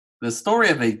The story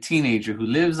of a teenager who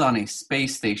lives on a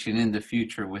space station in the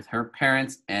future with her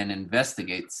parents and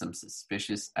investigates some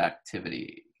suspicious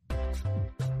activity.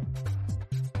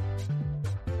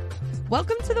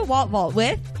 Welcome to the Walt Vault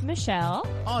with Michelle,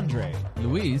 Andre,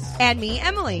 Luis, and me,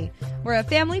 Emily. We're a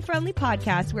family-friendly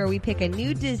podcast where we pick a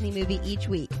new Disney movie each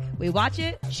week. We watch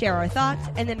it, share our thoughts,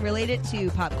 and then relate it to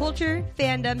pop culture,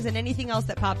 fandoms, and anything else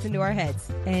that pops into our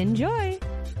heads. Enjoy!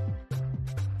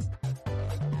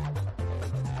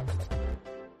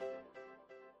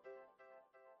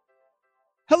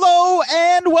 hello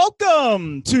and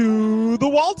welcome to the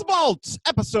Walt Vault,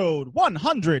 episode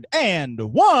 101.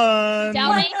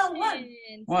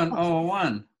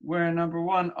 101. We're number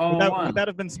 101. Would that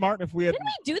have been smart if we had didn't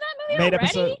we do that movie made already?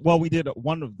 episode? Well, we did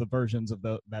one of the versions of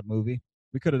that movie.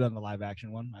 We could have done the live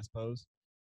action one, I suppose.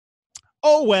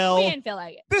 Oh well. We didn't feel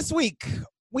like it. This week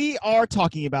we are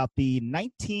talking about the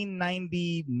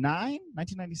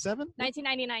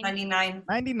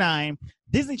 1999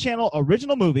 Disney Channel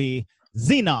original movie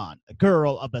Zenon, a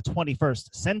girl of the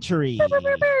 21st century.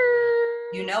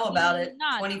 You know about it.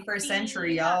 Not 21st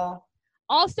century, y'all.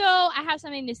 Also, I have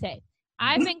something to say.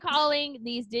 I've been calling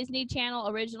these Disney Channel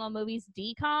original movies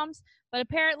DCOMs, but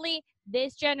apparently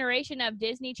this generation of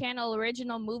Disney Channel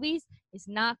original movies is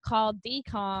not called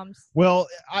DCOMs. Well,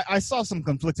 I saw some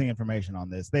conflicting information on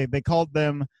this. They called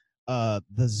them the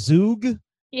Zoog.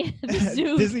 Yeah, the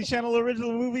Zoog. Disney Channel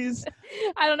original movies.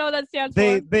 I don't know what that stands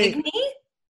They for.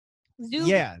 Zoog?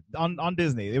 Yeah, on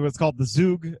Disney. It was called the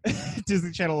Zoog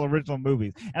Disney Channel original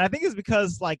movies. And I think it's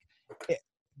because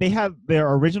they have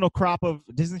their original crop of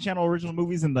Disney Channel original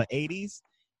movies in the 80s.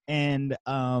 And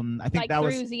I think that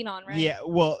was Zenon, right? Yeah,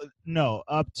 well, no,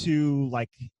 up to like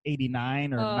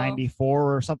 89 or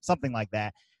 94 or something like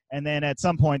that. And then at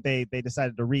some point they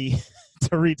decided to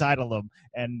retitle them,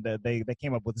 and they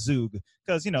came up with Zoog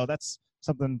because that's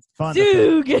something fun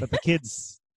Zoog that the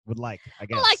kids would like, I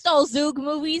guess. I like those Zoog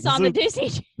movies on the Disney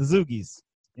Channel. The Zoogies.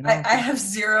 I have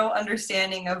zero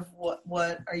understanding of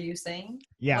what are you saying?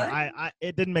 Yeah, what?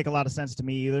 it didn't make a lot of sense to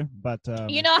me either, but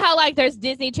you know how there's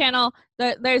Disney Channel,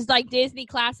 there's Disney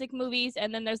classic movies,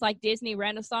 and then there's Disney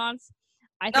Renaissance.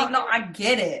 I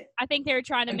get it. I think they were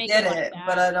trying to make it like it, that.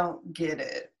 but I don't get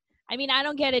it. I mean, I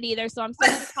don't get it either, so I'm still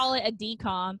going to call it a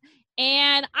DCOM.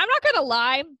 And I'm not going to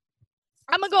lie.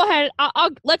 I'm going to go ahead.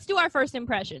 Let's do our first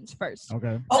impressions first.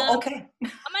 Okay. Okay.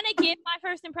 I'm going to give my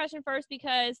first impression first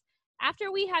because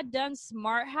after we had done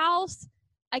Smart House,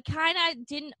 I kind of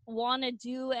didn't want to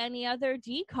do any other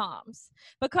DCOMs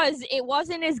because it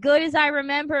wasn't as good as I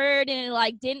remembered, and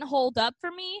it didn't hold up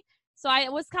for me. So I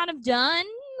was kind of done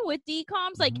with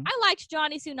DCOMs. I liked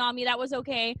Johnny Tsunami, that was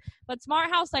okay, but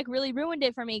Smart House really ruined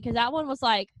it for me because that one was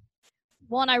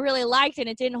one I really liked and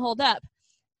it didn't hold up.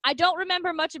 I don't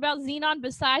remember much about Zenon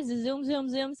besides the Zoom Zoom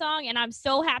Zoom song, and I'm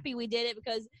so happy we did it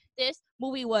because this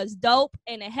movie was dope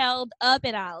and it held up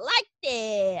and I liked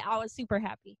it. I was super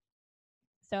happy.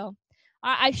 So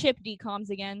I ship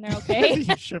DCOMs again. They're okay.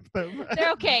 You ship them.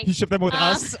 They're okay. You ship them with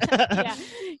us.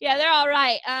 Yeah, they're all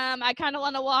right. I kind of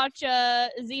want to watch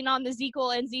Zenon the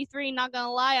sequel and Z3. Not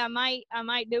gonna lie, I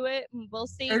might do it. We'll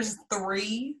see. There's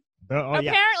 3.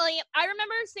 Apparently, I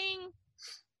remember seeing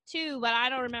 2, but I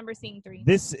don't remember seeing 3.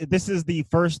 This is the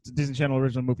first Disney Channel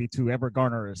original movie to ever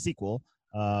garner a sequel.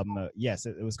 Yes,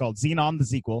 it was called Zenon the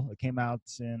sequel. It came out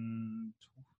in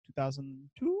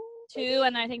 2002. 2,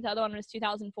 and I think the other one was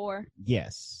 2004.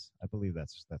 Yes, I believe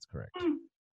that's correct.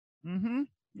 Mm-hmm.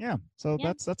 Yeah. So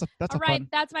Yeah. that's all a right. fun.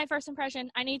 That's my first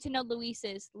impression. I need to know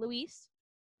Luis's. Luis,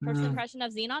 first impression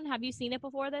of Zenon. Have you seen it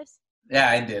before this? Yeah,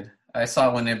 I did. I saw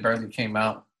it when it barely came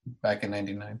out back in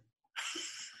 99.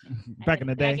 Back in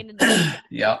the day.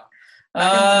 Yeah.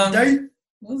 It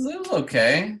was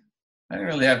okay. I didn't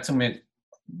really have too many.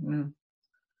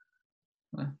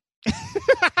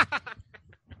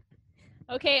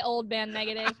 Okay, old man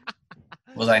negative.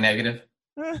 Was I negative?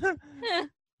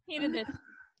 He did it.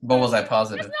 But was I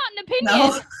positive? That's not an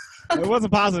opinion. It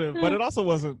wasn't positive, but it also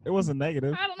wasn't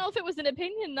negative. I don't know if it was an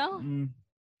opinion though.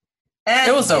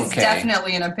 It was okay. It's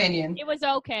definitely an opinion. It was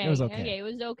okay. It was okay. Okay, it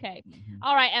was okay.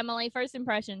 All right, Emily, first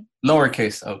impression.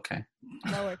 Lowercase, okay.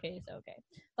 Lowercase, okay.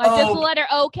 Just the letter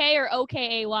OK or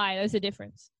OKAY. There's a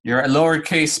difference. Your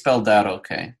lowercase spelled out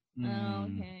okay. Oh,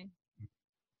 okay.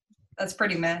 That's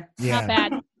pretty meh. Yeah. Not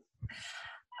bad.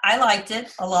 I liked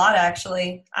it a lot,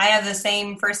 actually. I have the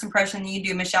same first impression you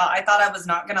do, Michelle. I thought I was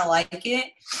not going to like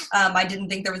it. I didn't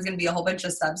think there was going to be a whole bunch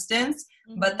of substance.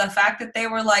 Mm-hmm. But the fact that they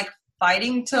were,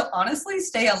 fighting to honestly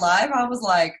stay alive, I was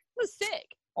like, it was sick.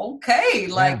 Okay,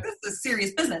 this is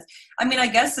serious business. I mean, I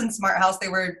guess in Smart House she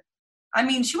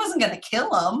wasn't going to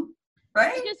kill him,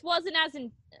 right? It just wasn't as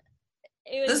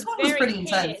it This was one was very pretty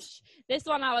intense. kiddish. This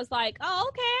one I was like, oh,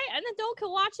 okay, an adult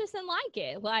could watch this and like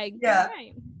it. Like, Yeah.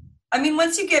 right. I mean,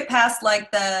 once you get past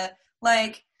oh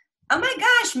my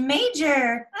gosh,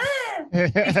 Major.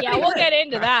 Yeah, we'll get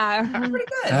into that. Pretty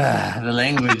good. The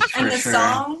language for And the sure.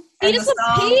 song,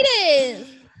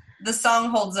 the song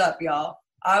holds up, y'all.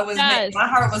 My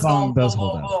heart was Song going does boom,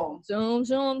 hold boom, up. boom. Zoom,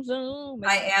 zoom, zoom.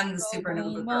 I am the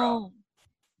supernova girl.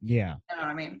 Yeah. You know what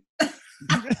I mean?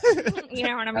 You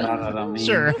know what I I don't know what I mean? mean.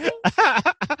 Sure.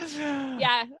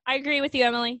 Yeah, I agree with you,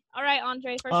 Emily. All right,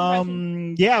 Andre, first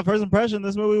impression. Yeah, first impression,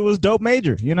 this movie was dope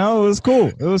major. You know, it was cool.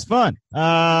 It was fun.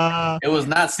 It was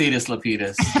not Cetus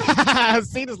Lapidus.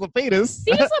 Cetus Lapidus.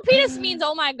 Cetus Lapidus means,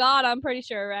 oh my God, I'm pretty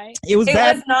sure, right? It was It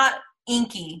bad. was not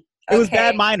inky. It was okay?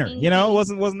 bad minor. You know, it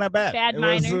wasn't that bad. Bad It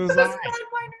minor. was It was bad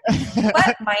minor.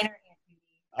 What minor?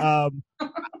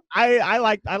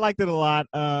 I liked it a lot.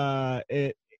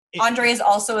 Andre is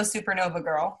also a supernova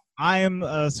girl. I am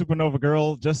a supernova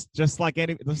girl, just like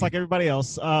everybody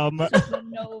else.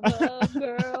 Supernova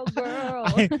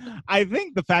girl. I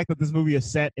think the fact that this movie is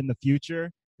set in the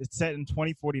future, it's set in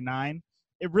 2049.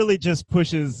 It really just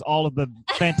pushes all of the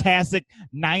fantastic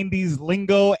 90s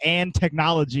lingo and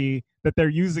technology that they're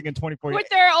using in 2049. With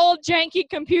their old janky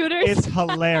computers. It's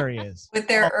hilarious. With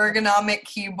their ergonomic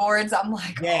keyboards, I'm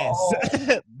like, Yes. oh.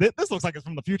 This looks like it's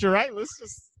from the future, right? Let's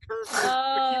just curve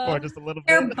the keyboard just a little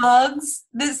They're bit. bugs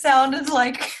that sounded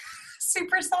like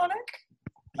supersonic.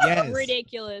 Yes.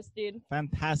 Ridiculous, dude.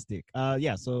 Fantastic.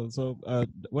 Yeah, so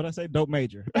what did I say? Dope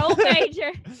major. Dope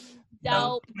major.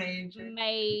 Dope Major.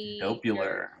 major.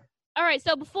 Dopular. All right,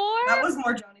 so before That was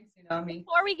more Johnny Tsunami.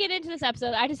 before we get into this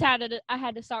episode, I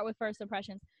had to start with first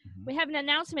impressions. We have an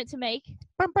announcement to make.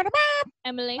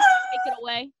 Emily, take it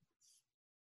away.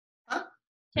 Huh?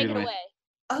 Take it Anyway. away.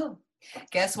 Oh,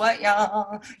 guess what,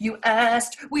 y'all? You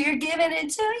asked, we're giving it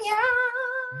to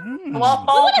y'all. Well, We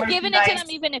all would have given it to merchandise-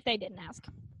 them even if they didn't ask.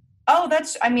 Oh,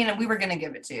 we were gonna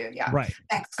give it to you, yeah. Right.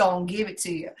 X gonna give it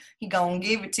to you. He gonna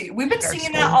give it to you. We've been singing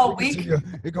X that gonna all give it week. to you.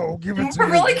 He gonna give it to We're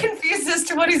you. really confused as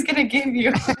to what he's gonna give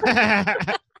you.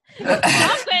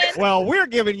 Something. Well, we're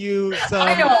giving you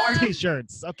I know what some we're-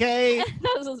 t-shirts, okay?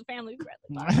 That was family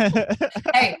friendly.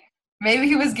 Hey, maybe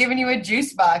he was giving you a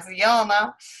juice box. You don't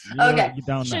know. Okay. You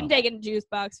don't Shouldn't know. take a juice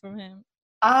box from him.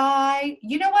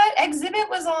 You know what? Exhibit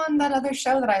was on that other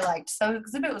show that I liked, so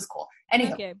Exhibit was cool.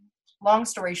 Anyway, Okay. long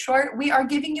story short, we are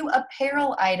giving you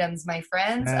apparel items, my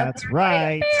friends. That's Apparel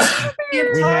right. We have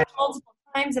We talked multiple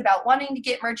times about wanting to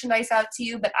get merchandise out to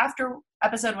you, but after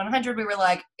episode 100, we were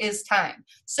like, it's time.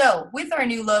 So with our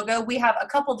new logo, we have a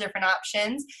couple different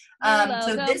options. So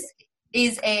logo. this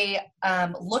is a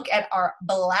look at our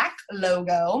black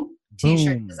logo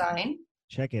t-shirt Boom. design.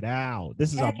 Check it out.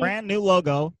 This is our Check it brand new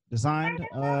logo designed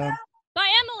By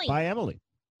Emily. by Emily.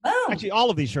 Boom. Actually, all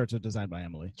of these shirts are designed by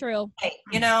Emily. True. Hey,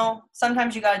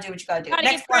 sometimes you gotta do what you gotta do. Gotta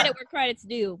Next give credit one. where credit's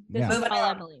due. This Yeah. is Moving all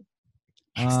on. Emily.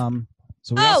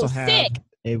 So we Oh, also have sick.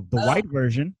 the white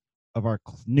version of our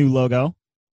new logo.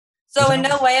 So in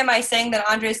no way am I saying that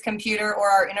Andre's computer or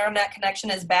our internet connection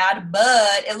is bad,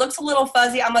 but it looks a little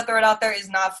fuzzy. I'm gonna throw it out there. It's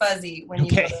not fuzzy when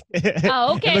you. Okay.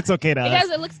 Oh, okay. It looks okay to It us.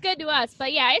 does. It looks good to us.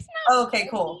 But yeah, it's not. Oh, okay,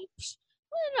 cool.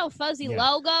 No fuzzy Yeah.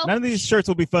 logo. None of these shirts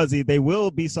will be fuzzy. They will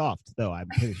be soft, though, I'm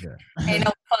pretty sure. Ain't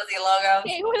no fuzzy logo.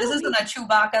 It will This be. isn't a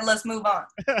Chewbacca. Let's move on.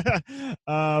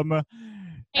 um,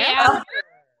 Yeah,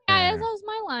 that was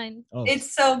my line. oh,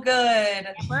 It's so good.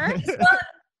 Remember?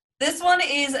 This one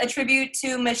is a tribute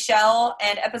to Michelle.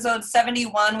 And episode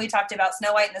 71, we talked about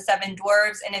Snow White and the Seven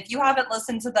Dwarves. And if you haven't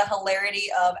listened to the hilarity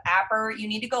of Apper, you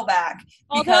need to go back.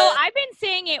 Although Because- I've been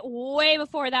saying it way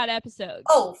before that episode.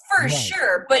 Oh, for Right.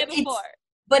 sure. Way But before.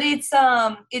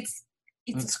 it's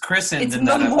It's christened it's in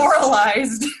that episode.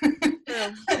 memorialized.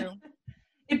 True.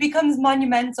 It becomes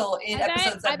monumental in I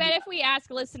episode bet 70. if we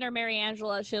ask listener Mary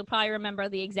Angela, she'll probably remember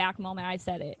the exact moment I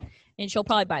said it, and she'll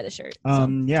probably buy the shirt.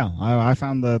 yeah, I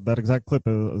found that exact clip.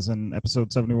 It was in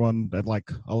episode 71 at like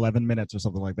 11 minutes or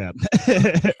something like that.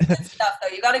 Good stuff, though.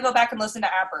 You got to go back and listen to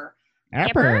Apper.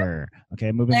 Apper.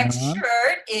 Okay, moving Next on.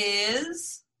 shirt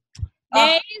is.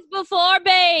 Days before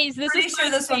bays. This Pretty is sure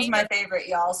this one's my favorite,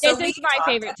 y'all. This we is my talked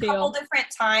favorite, a couple too. different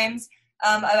times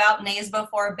about Nays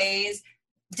Before Bays.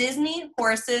 Disney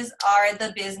horses are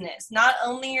the business. Not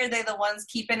only are they the ones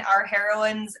keeping our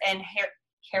heroines and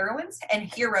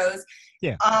heroes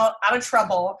Yeah. out of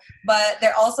trouble, but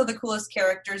they're also the coolest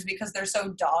characters because they're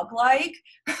so dog-like.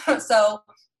 So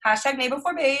hashtag Nay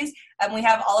Before Bays, and we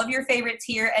have all of your favorites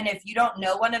here. And if you don't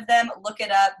know one of them, look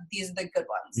it up. These are the good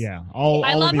ones. Yeah, all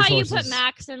I of love these how horses. you put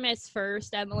Maximus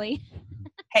first, Emily.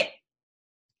 Hey,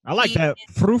 I like that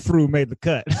Frou Frou made the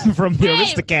cut from the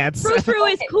Aristocats. Frou Frou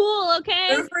is cool, okay?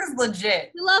 Frou Frou's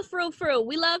legit. We love Frou Frou.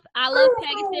 I love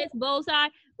Pegasus, Bullseye.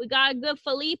 We got a good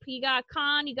Philippe. You got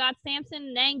Khan. You got Samson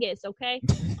and Angus, okay?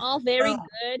 All very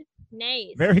good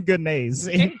nays. Very good nays.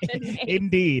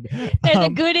 Indeed. They're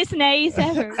the goodest nays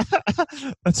ever.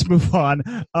 Let's move on.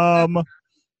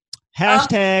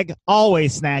 Hashtag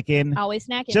always snacking. Always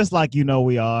snacking. Just like you know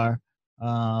we are.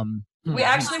 We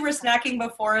actually were snacking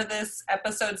before this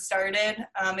episode started.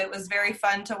 It was very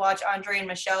fun to watch Andre and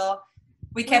Michelle.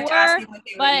 We kept asking what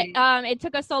they were eating. But it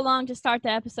took us so long to start the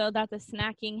episode that the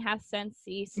snacking has since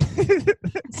ceased.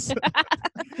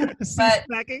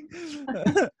 Snacking?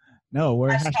 No,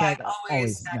 we're hashtag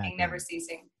always snacking, never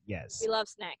ceasing. Yes. We love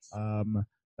snacks.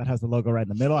 That has the logo right in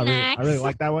the middle. I really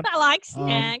like that one. I like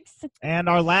snacks. And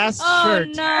our last shirt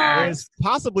is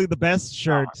possibly the best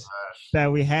shirt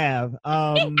that we have.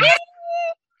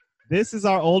 This is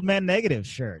our Old Man Negative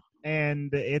shirt,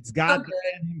 and it's got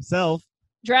himself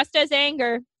dressed as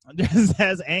Anger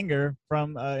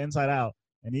from Inside Out,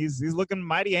 and he's looking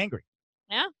mighty angry.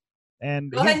 Yeah. And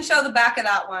go ahead and show the back of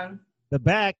that one. The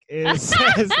back is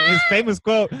his famous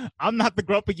quote: "I'm not the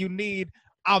grumpy you need.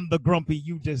 I'm the grumpy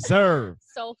you deserve."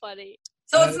 So funny.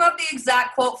 So it's not the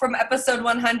exact quote from episode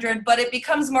 100, but it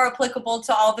becomes more applicable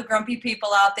to all the grumpy people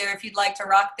out there. If you'd like to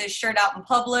rock this shirt out in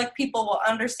public, people will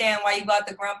understand why you got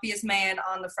the grumpiest man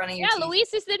on the front of your t-shirt.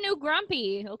 Luis is the new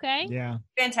grumpy, okay? Yeah.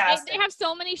 Fantastic. They have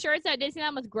so many shirts at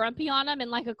Disneyland with grumpy on them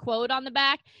and like a quote on the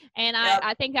back, and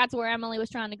I think that's where Emily was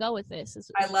trying to go with this.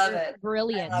 I love it.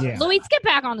 Brilliant. Luis, get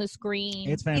back on the screen.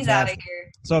 It's fantastic. He's out of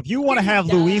here. So if you want to have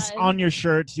Luis on your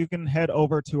shirt, you can head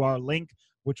over to our link,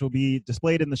 which will be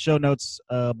displayed in the show notes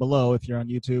below if you're on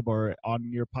YouTube or on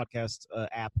your podcast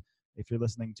app if you're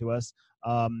listening to us.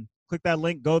 Click that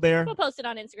link, go there. We'll post it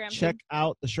on Instagram. Check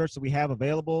out the shirts that we have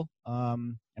available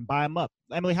and buy them up.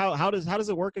 Emily, how does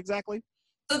it work exactly?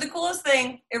 So the coolest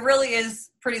thing, it really is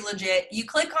pretty legit. You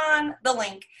click on the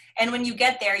link, and when you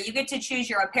get there, you get to choose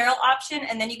your apparel option,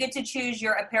 and then you get to choose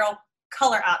your apparel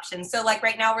color options. So like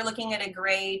right now we're looking at a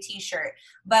gray t-shirt,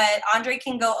 but Andre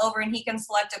can go over and he can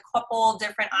select a couple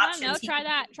different options. Try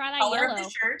that color yellow of the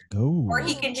shirt. Ooh. Or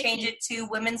he can change it to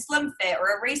women's slim fit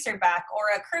or a racer back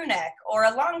or a crew neck or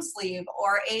a long sleeve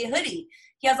or a hoodie.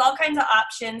 He has all kinds of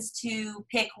options to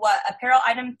pick what apparel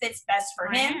item fits best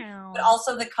for him, but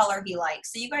also the color he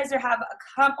likes. So you guys have a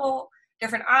couple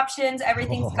different options.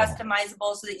 Everything's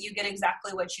customizable so that you get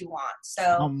exactly what you want.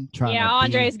 So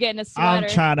Andre's getting a sweater. I'm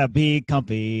trying to be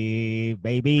comfy,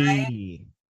 baby.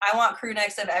 I want crew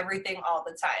necks of everything all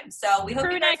the time. So we hope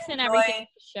crew you guys necks and everything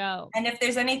show. And if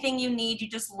there's anything you need, you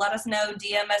just let us know,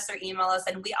 DM us or email us,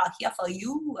 and we are here for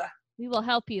you. We will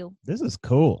help you. This is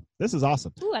cool. This is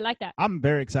awesome. Ooh, I like that. I'm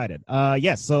very excited.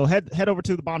 Yes, so head over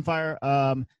to the bonfire.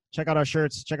 Check out our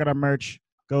shirts. Check out our merch.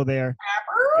 Go there.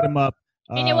 Hit them up.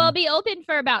 And it will be open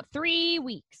for about 3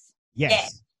 weeks.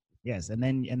 Yes. Yes. And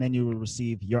then you will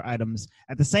receive your items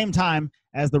at the same time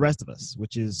as the rest of us,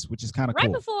 which is kind of cool.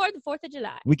 Right before the 4th of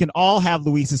July. We can all have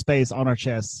Luis's face on our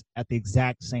chests at the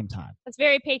exact same time. That's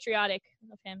very patriotic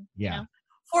of him. Yeah. You know?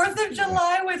 4th of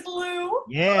July with Lou.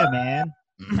 Yeah, man.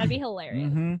 That'd be hilarious.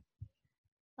 Mm-hmm.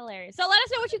 Hilarious. So let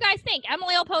us know what you guys think.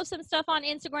 Emily will post some stuff on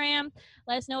Instagram.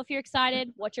 Let us know if you're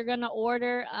excited, what you're going to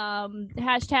order.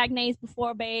 Hashtag Nays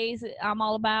Before Bays. I'm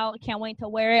all about. Can't wait to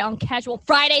wear it on casual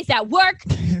Fridays at work.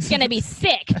 It's going to be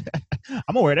sick.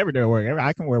 I'm going to wear it every day at work.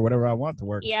 I can wear whatever I want to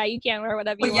work. Yeah, you can't wear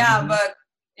whatever you want. Yeah, but,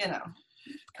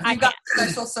 you've got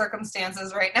special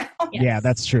circumstances right now. Yes. Yeah,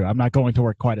 that's true. I'm not going to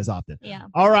work quite as often. Yeah.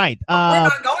 All right. We're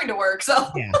not going to work,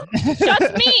 so. Yeah.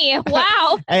 Just me.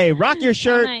 Wow. Hey, rock your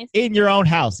shirt in your own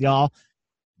house, y'all.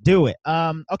 Do it.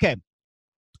 Okay.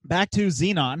 Back to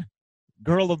Zenon,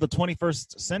 girl of the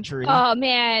 21st century. Oh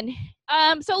man.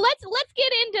 So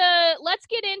let's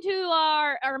get into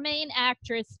our main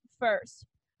actress first.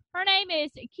 Her name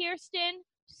is Kirsten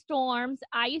Storms.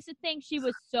 I used to think she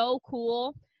was so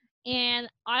cool. And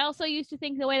I also used to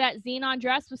think the way that Zenon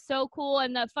dressed was so cool.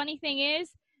 And the funny thing is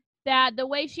that the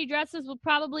way she dresses would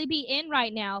probably be in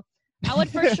right now. I would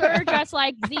for sure dress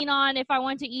like Zenon if I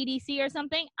went to EDC or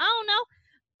something. I don't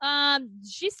know.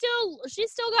 She still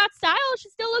got style. She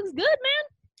still looks good, man.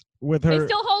 With her, it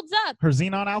still holds up. Her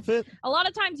Zenon outfit? A lot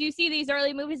of times you see these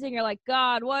early movies and you're like,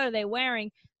 God, what are they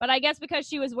wearing? But I guess because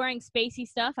she was wearing spacey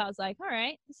stuff, I was like, all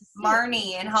right. This is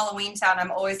Marnie in Halloween Town,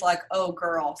 I'm always like, oh,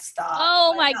 girl, stop.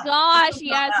 Oh, my gosh.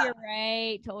 Yes, you're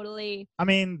right. Totally. I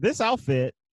mean, this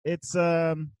outfit, it's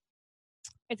good.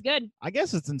 I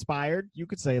guess it's inspired. You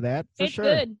could say that for it's sure.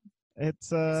 Good.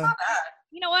 It's not bad.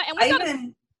 You know what? And we got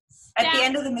At the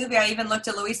end of the movie, I even looked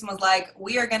at Luis and was like,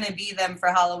 we are going to be them for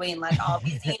Halloween. Like, I'll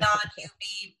be Zenon, you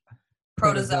be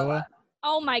Protozoa.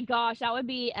 Oh my gosh, that would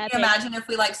be epic. Can you imagine if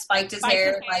we like spiked his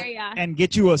hair? Yeah. And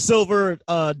get you a silver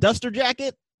duster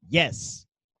jacket? Yes.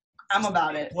 I'm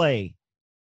about it. Play.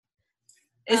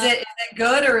 Is it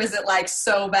good or is it like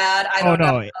so bad? I don't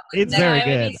know. It's very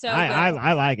good. So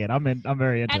I like it. I'm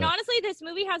very into it. And honestly, this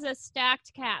movie has a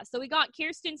stacked cast. So we got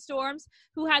Kirsten Storms,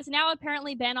 who has now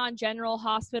apparently been on General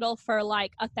Hospital for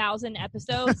like 1,000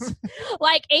 episodes.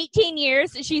 Like 18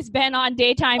 years she's been on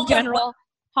daytime General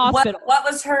Hospital. What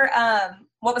was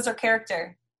her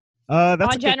character? That's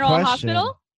on a General good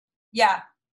Hospital? Yeah.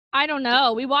 I don't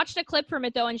know. We watched a clip from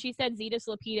it though, and she said Zetus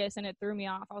Lapidus, and it threw me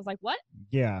off. I was like, "What?"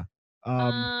 Yeah.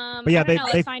 But yeah,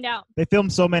 they find out. They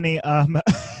filmed so many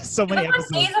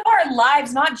episodes. Days of Our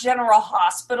Lives, not General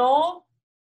Hospital.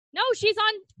 No, she's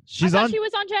on. She was on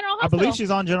General Hospital. I believe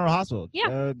she's on General Hospital.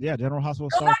 Yeah. General Hospital.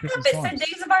 Go back up. It said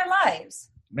Days of Our Lives.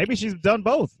 Maybe she's done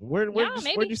both. Where'd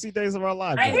you see Days of Our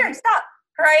Lives? Right here. Stop.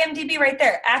 Her IMDb right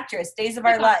there. Actress. Days of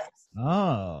Our Lives.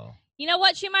 Oh. You know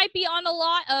what? She might be on a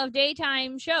lot of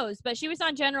daytime shows, but she was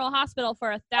on General Hospital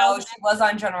for 1,000. Oh, she was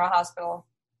on General Hospital.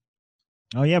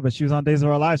 Oh, yeah, but she was on Days of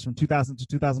Our Lives from 2000 to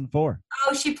 2004.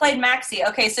 Oh, she played Maxie.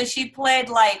 Okay, so she played,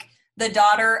 like, the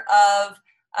daughter of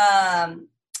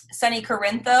Sonny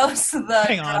Corinthos, the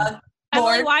Hang on. drug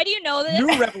Emily, lord. why do you know this?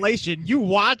 New revelation. You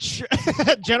watch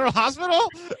General Hospital?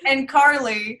 And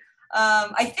Carly,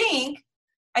 I think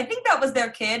that was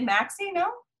their kid, Maxie, no?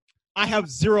 I have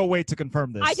zero way to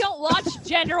confirm this. I don't watch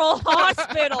General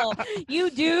Hospital. You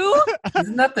do?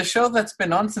 Isn't that the show that's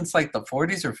been on since like the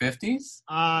 40s or 50s?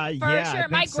 For sure.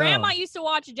 My grandma used to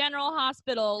watch General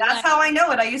Hospital. That's how I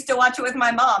know it. I used to watch it with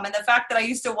my mom. And the fact that I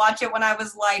used to watch it when I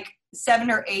was like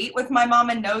 7 or 8 with my mom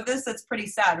and know this, that's pretty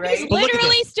sad, right? She's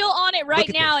literally still on it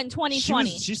right now in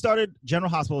 2020. She started General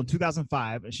Hospital in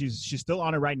 2005, and she's still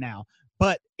on it right now.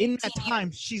 But in that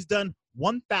time, she's done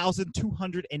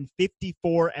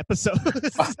 1,254 episodes. They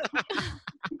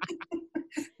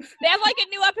have like a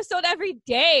new episode every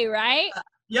day, right?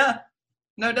 Yeah,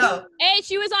 no doubt. Hey,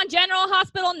 she was on General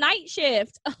Hospital Night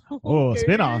Shift. Oh,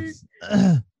 spinoffs.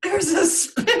 There's a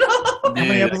spinoff. How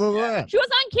many episodes was that? She was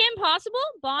on Kim Possible,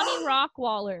 Bonnie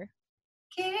Rockwaller.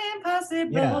 Kim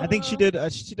Possible. Yeah, I think she did a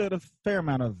fair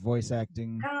amount of voice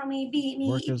acting Call me, beat me,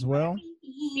 work as well.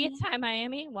 CSI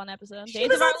Miami, one episode. She Days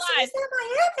was of Our on Lives. CSI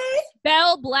Miami.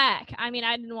 Belle Black. I mean,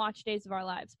 I didn't watch Days of Our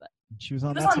Lives, but She was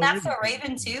on She was on That's So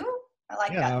Raven too. I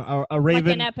like that. A like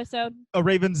Raven an episode. a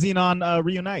Raven Zenon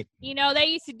reunite. You know, they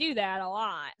used to do that a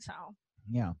lot. So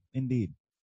Yeah, indeed.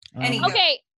 Anywho.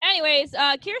 okay. Anyways,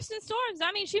 Kirsten Storms.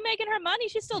 I mean, she's making her money.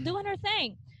 She's still doing her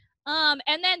thing. And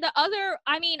then the other,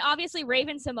 I mean, obviously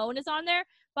Raven Simone is on there,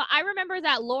 but I remember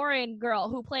that Lauren girl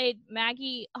who played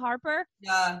Maggie Harper.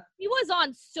 Yeah. She was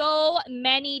on so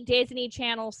many Disney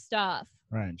Channel stuff.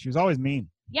 Right. She was always mean.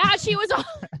 Yeah, she was on.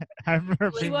 I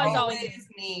remember She being was mean. always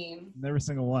mean. Every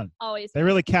single one. Always. They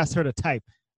really cast her to type.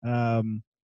 I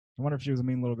wonder if she was a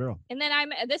mean little girl. And then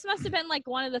this must have been like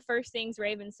one of the first things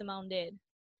Raven Simone did.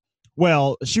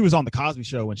 Well, she was on the Cosby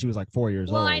Show when she was like 4 years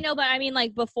old. Well, I know, but I mean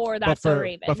like before But That's for, So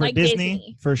Raven. but for like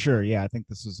Disney, for sure. Yeah, I think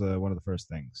this was one of the first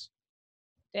things.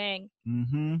 Dang.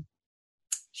 Mm-hmm.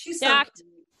 She's Stacked so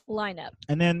lineup.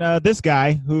 And then this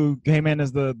guy who came in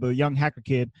as the young hacker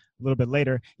kid a little bit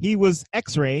later, he was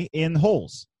X-Ray in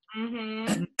Holes.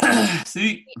 Mm-hmm.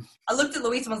 See, I looked at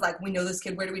Luis and was like, we know this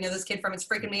kid. Where do we know this kid from? It's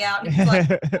freaking me out. And he's like,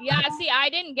 Yeah, see, I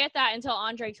didn't get that until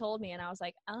Andre told me, and I was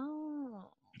like, oh.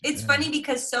 it's funny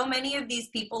because so many of these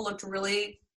people looked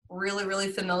really, really, really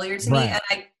familiar to me. Right.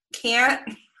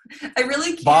 And I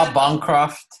really can't. Bob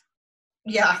Bancroft.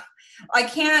 Yeah. I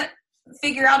can't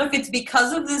figure out if it's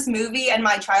because of this movie and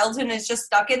my childhood is just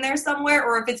stuck in there somewhere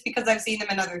or if it's because I've seen them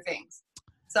in other things.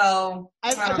 So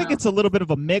I think know. it's a little bit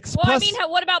of a mix. Well, Plus, I mean,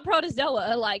 what about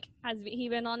Protozoa? Like, has he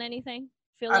been on anything?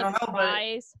 Philip I don't know, but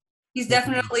Eyes? he's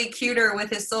definitely cuter with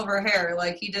his silver hair.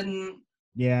 Like he didn't.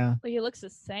 yeah. Well, he looks the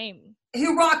same.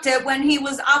 Who rocked it when he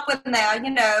was up in there, you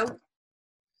know,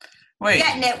 Wait,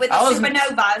 getting it with the I was-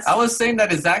 supernovas. I was saying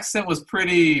that his accent was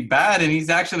pretty bad, and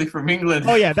he's actually from England.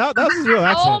 Oh yeah, that was his real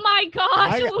accent. Oh my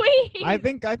gosh, Louise! I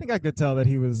think I could tell that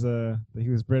he was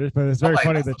British, but it's very Like,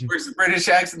 funny that's that the you. first British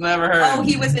accent I ever heard. Oh,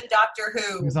 he was in Doctor He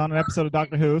Who. was on an episode of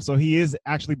Doctor Who, so he is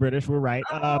actually British. We're right.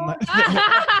 Oh,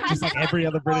 Just like every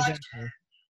other British actor.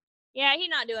 Yeah, he's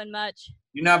not doing much.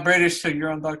 You're not British, so you're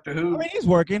on Doctor Who. I mean, he's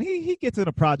working. He gets in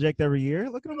a project every year.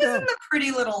 Look at him He was go. in the Pretty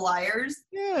Little Liars.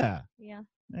 Yeah, Yeah.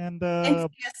 and And CSI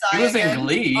He was in again.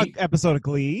 Glee. an episode of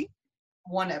Glee.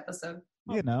 One episode.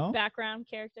 You know. Background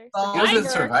character. Oh. Was it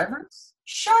Survivor. Survivors?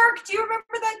 Shark. Do you remember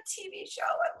that TV show?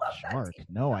 I love that. Shark. TV.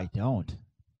 No, I don't.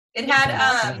 It had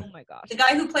Oh my gosh. the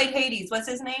guy who played Hades. What's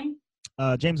his name?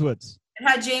 James Woods. It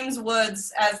had James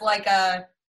Woods as like a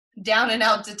down and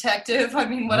out detective. I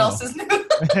mean, what Oh. else is new?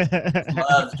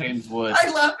 Love James Woods. I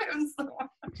love him so much.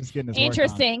 Just getting his work on.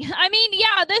 Interesting. I mean,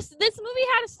 yeah, this movie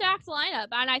had a stacked lineup,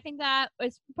 and I think that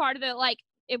was part of it. Like,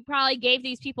 it probably gave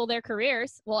these people their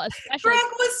careers. Well, especially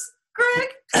Greg.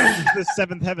 The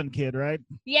Seventh Heaven kid, right?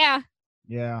 yeah,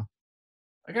 Yeah.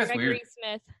 I guess Gregory weird.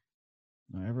 Smith,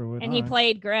 Everyone. and he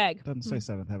played Greg. Doesn't say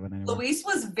Seventh Heaven anymore. Luis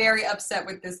was very upset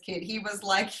with this kid. He was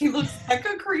like, he looks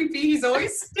hecka creepy. He's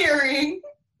always staring.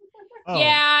 Oh,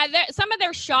 Yeah, some of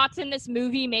their shots in this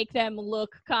movie make them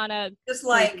look kind of Just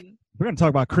like, we're gonna talk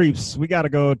about creeps. We got to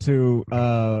go to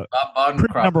Bob creep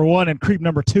Odenkirk. number 1 and creep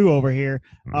number 2 over here.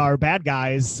 Our bad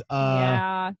guys,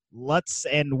 yeah. Lutz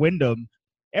and Wyndham.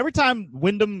 Every time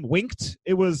Wyndham winked,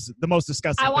 it was the most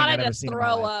disgusting I thing wanted I'd ever to seen in my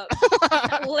throw life.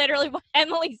 up. Literally,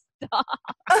 Emily, stop.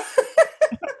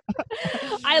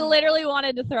 I literally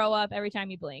wanted to throw up every time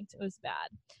he blinked. It was bad.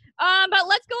 But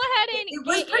let's go ahead and it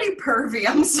was pretty pervy.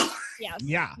 I'm sorry. Yes.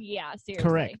 Yeah. Seriously.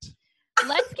 Correct.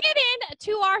 Let's get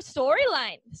into our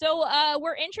storyline. So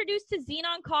we're introduced to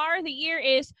Zenon Carr. The year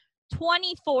is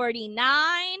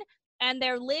 2049, and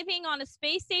they're living on a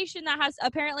space station that has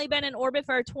apparently been in orbit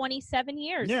for 27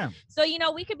 years. Yeah. So,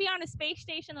 we could be on a space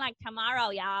station like tomorrow,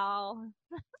 y'all.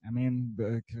 I mean,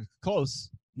 close.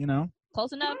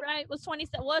 Close enough, right? What's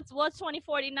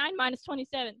 2049 minus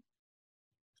 27?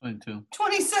 22.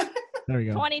 27. There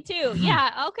you go. 22.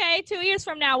 Yeah, okay. 2 years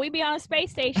from now, we be on a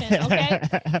space station, okay?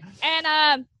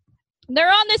 And they're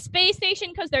on this space station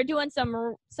because they're doing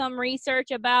some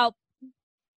research about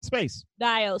Space.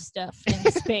 bio stuff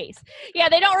in space. Yeah,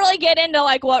 they don't really get into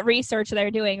like what research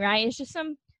they're doing, right? It's just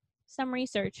some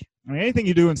research. I mean, anything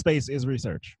you do in space is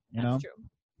research. That's true.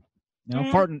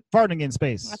 Farting in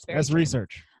space. That's very That's true.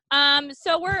 research.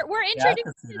 So we're introduced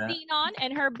can see to that. Zenon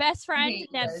and her best friend. Hate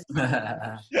this.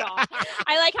 Stop.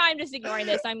 I like how I'm just ignoring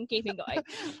this. I'm keeping going.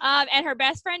 And her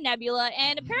best friend Nebula,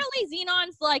 and apparently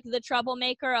Xenon's like the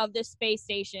troublemaker of this space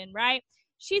station, right?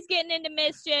 She's getting into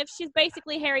mischief. She's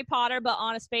basically Harry Potter, but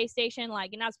on a space station.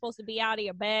 Like, you're not supposed to be out of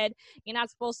your bed. You're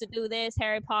not supposed to do this,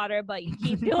 Harry Potter, but you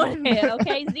keep doing it.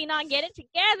 Okay, Zenon, get it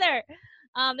together.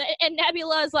 And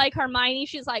Nebula is like Hermione.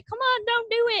 She's like, come on,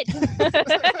 don't do it.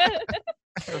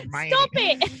 Stop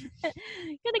it. Gonna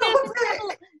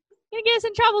get us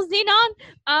in trouble,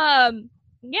 Zenon.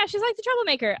 Yeah, she's like the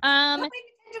troublemaker.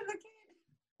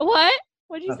 What?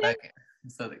 What'd you say?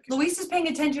 Luis is paying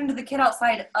attention to the kid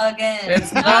outside again.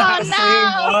 It's not Oh, the no.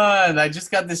 same one. I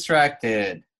just got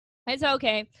distracted. It's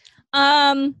okay.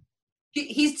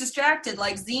 He's distracted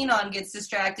like Zenon gets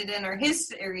distracted in her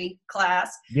history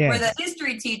class, Yeah. where the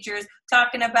history teacher's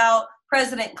talking about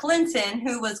President Clinton,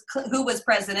 who was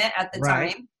president at the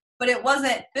Right. time. But it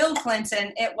wasn't Bill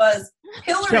Clinton. It was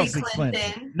Hillary Chelsea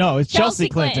Clinton. No, it's Chelsea Chelsea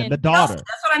Clinton, the Clinton. daughter.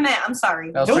 That's what I meant. I'm sorry.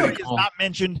 That was Hillary pretty is cool. not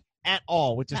mentioned at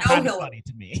all, which is No kind of Hillary. funny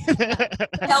to me.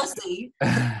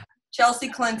 Chelsea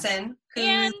Clinton, who's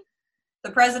And the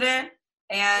president,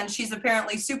 and she's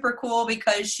apparently super cool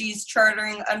because she's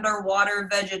chartering underwater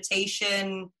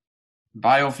vegetation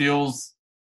Biofuels.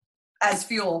 as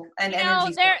fuel and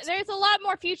energy. there's a lot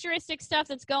more futuristic stuff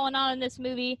that's going on in this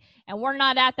movie, and we're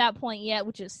not at that point yet,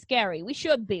 which is scary. We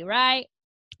should be, right?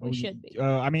 We should be.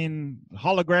 I mean,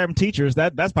 hologram teachers,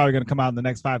 that's probably going to come out in the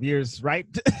next 5 years, right?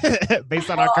 Based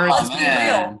on our Well, current let's be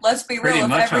man. real. Let's be Pretty real. If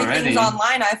much everything's already.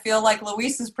 online, I feel like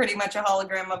Luis is pretty much a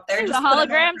hologram up there. There's a Just put it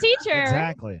hologram on. teacher.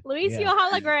 Exactly. Luisio Yeah.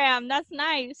 hologram. That's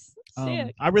nice.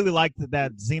 Sick. I really liked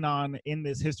that Zenon in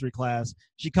this history class.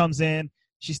 She comes in,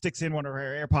 she sticks in one of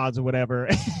her AirPods or whatever,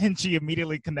 and she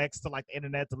immediately connects to like the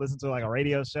internet to listen to like a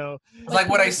radio show. It's like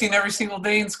what I've seen every single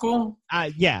day in school.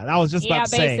 Yeah, I was just about to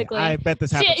say. basically. I bet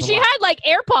this happens. She had like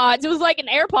AirPods. It was like an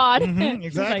AirPod. Mhm, She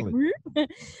was like, exactly.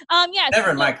 yeah. Never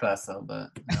in my class though,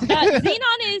 but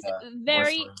Zenon is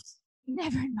very worse.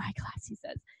 never in my class. He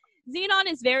says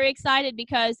Zenon is very excited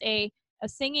because a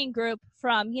singing group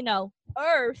from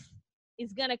Earth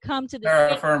is gonna come to the Terra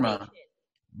space firma. station.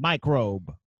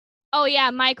 Microbe. Oh yeah,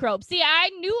 microbe. See, I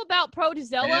knew about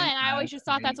Protozoa, And and I always just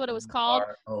thought that's what it was called,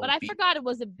 but I ROB. forgot it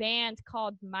was a band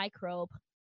called Microbe.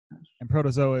 And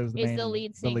Protozoa is the, Is main, the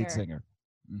lead The lead singer. singer.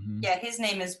 Mhm. Yeah, his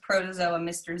name is Protozoa,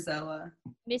 Mr. Zoa.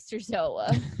 Mr.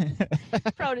 Zoa.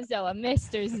 Protozoa,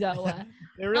 Mr. Zoa.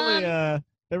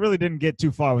 They really didn't get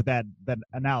too far with that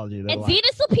analogy. They're And like,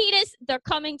 Zetus Lapidus, they're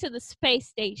coming to the space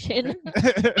station.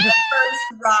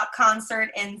 First rock concert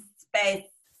in space.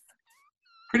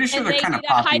 Pretty sure And they're they kind do of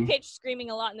that popping. high-pitched screaming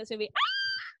a lot in this movie.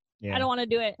 Yeah. I don't want to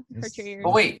do it. It's- Hurt your ears.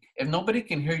 But wait, if nobody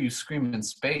can hear you scream in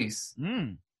space,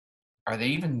 Mm. are they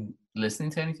even listening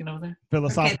to anything over there?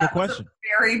 Philosophical that was question.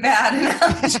 Very bad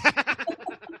analogy.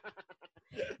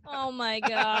 Oh my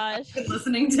gosh.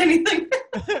 Listening to anything.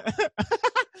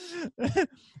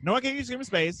 No one can use scream in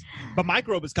space, but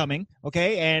Microbe is coming,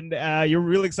 okay? And you're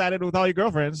really excited with all your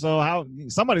girlfriends, so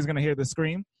somebody's gonna hear the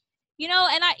scream. You know,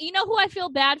 and you know who I feel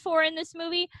bad for in this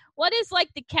movie? What is like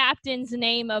the captain's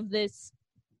name of this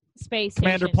space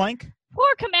Commander station? Plank. Poor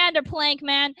Commander Plank,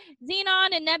 man. Zenon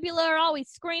and Nebula are always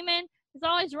screaming. He's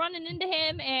always running into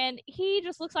him, and he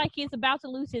just looks like he's about to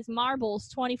lose his marbles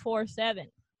 24/7.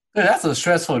 Dude, that's a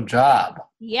stressful job.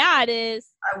 Yeah, it is.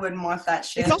 I wouldn't want that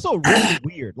shit. It's also really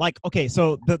weird. Like, okay,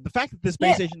 so the fact that this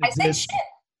space station I said exists shit.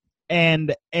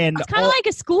 and It's kind of like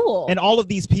a school. and all of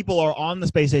these people are on the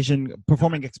space station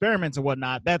performing experiments and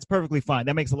whatnot, that's perfectly fine.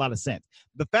 That makes a lot of sense.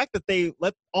 The fact that they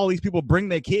let all these people bring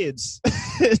their kids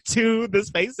to the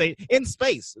space station in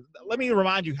space. Let me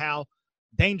remind you how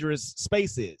dangerous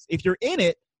space is. If you're in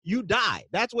it, you die.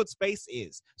 That's what space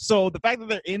is. So the fact that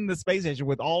they're in the space station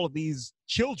with all of these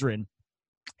children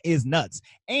is nuts.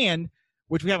 And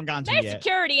which we haven't gotten to Their yet.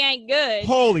 security ain't good.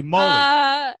 Holy moly.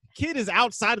 Uh, Kid is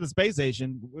outside of the space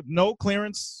station with no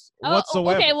clearance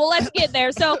whatsoever. Okay, well, let's get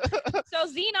there. So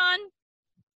Zenon.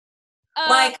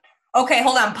 Okay,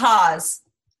 hold on, pause.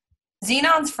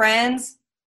 Xenon's friends,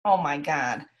 oh my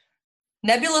god.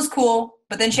 Nebula's cool,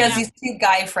 but then she has these two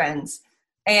guy friends.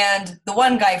 And the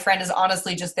one guy friend is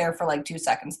honestly just there for like 2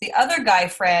 seconds. The other guy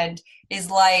friend is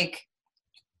like,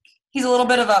 he's a little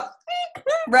bit of a,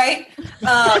 right? Wait,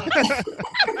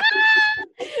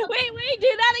 do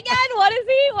that again. What is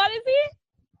he?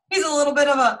 He's a little bit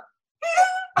of a,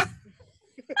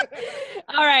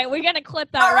 All right, we're going to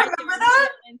clip that I right remember there that?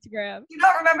 on Instagram. you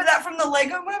don't remember that from the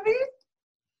Lego movie?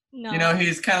 No. You know,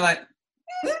 he's kind of like,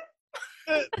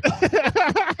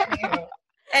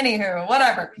 Anywho,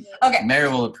 whatever. Okay. Mary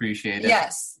will appreciate it.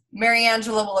 Yes, Mary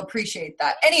Angela will appreciate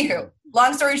that. Anywho,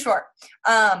 long story short,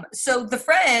 so the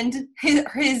friend,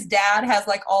 his dad has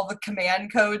like all the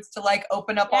command codes to like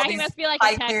open up all he these. must be like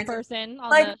high a tech clearance- person on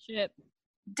Like- the ship.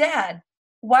 Dad,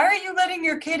 why are you letting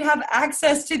your kid have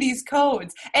access to these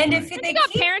codes? And if they got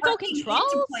keep parental breaking into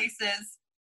controls? places,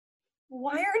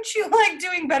 why aren't you like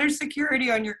doing better security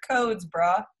on your codes,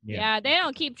 bruh? Yeah, they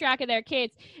don't keep track of their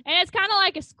kids. And it's kind of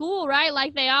like a school, right?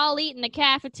 Like they all eat in the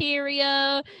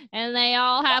cafeteria and they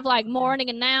all have like morning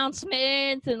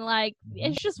announcements and like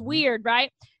it's just weird,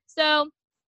 right? So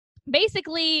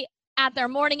basically at their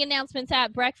morning announcements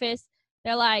at breakfast,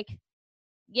 they're like,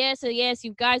 yes,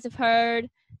 you guys have heard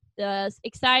the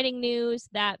exciting news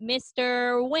that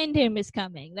Mr. Wyndham is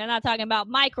coming. They're not talking about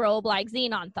Microbe like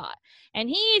Zenon thought. And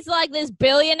he's like this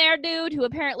billionaire dude who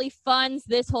apparently funds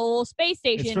this whole space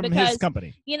station It's from because, his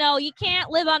company. you know, you can't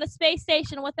live on a space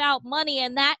station without money,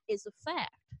 and that is a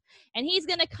fact. And he's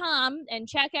going to come and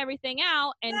check everything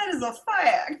out and That is a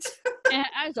fact.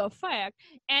 as a fact,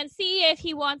 and see if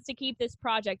he wants to keep this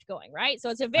project going, right? So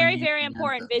it's a very, very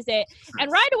important visit.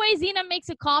 And right away, Xena makes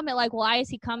a comment like, why is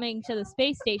he coming to the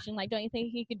space station? Like, don't you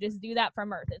think he could just do that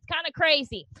from Earth? It's kind of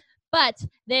crazy. But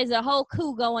there's a whole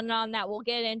coup going on that we'll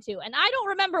get into. And I don't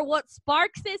remember what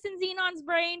sparks this in Xenon's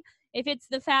brain, if it's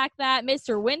the fact that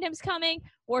Mr. Wyndham's coming,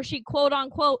 or she, quote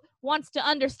unquote, wants to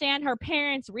understand her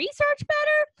parents' research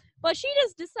better, but she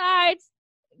just decides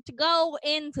to go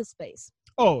into space.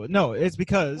 Oh, no, it's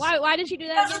because... Why did she do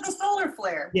that? Because of the solar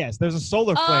flare. Yes, there's a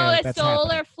solar flare Oh, the that's solar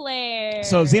happening. flare.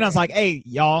 So Xenon's like, hey,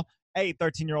 y'all, hey,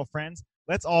 13-year-old friends,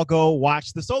 let's all go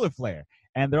watch the solar flare.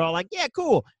 And they're all like, yeah,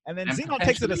 cool. And then And Zenon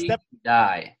takes it a potentially step...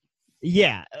 die.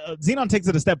 Yeah, Zenon takes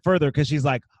it a step further because she's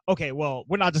like, okay, well,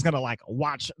 we're not just going to like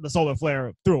watch the solar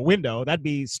flare through a window. That'd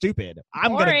be stupid.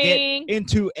 I'm going to get Boring.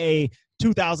 into a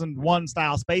 2001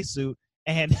 style spacesuit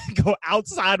and go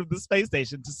outside of the space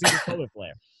station to see the solar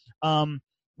flare,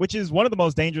 which is one of the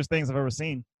most dangerous things I've ever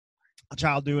seen a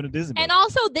child do in a Disney movie. And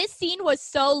also, this scene was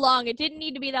so long. It didn't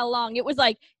need to be that long. It was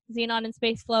like Zenon in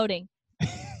space floating.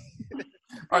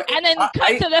 And then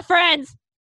cut to the friends.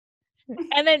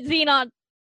 And then Zenon.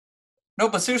 No,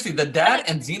 but seriously, the dad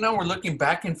and Zenon were looking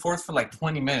back and forth for like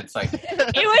 20 minutes. Like,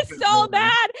 It was so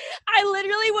bad.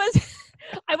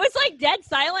 I was like dead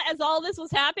silent as all this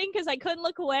was happening because I couldn't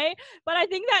look away. But I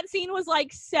think that scene was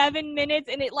like 7 minutes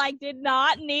and it like did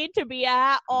not need to be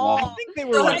at all. I think they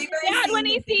were So like, have you guys Dad, seen when the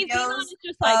he sees Zenon, videos it's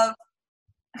just like,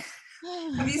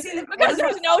 have you seen the because videos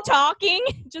there's of- no talking,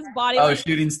 just body oh, language.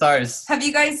 shooting stars. Have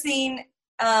you guys seen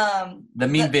The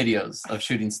meme videos of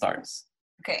shooting stars.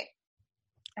 okay.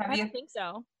 Have I you? don't think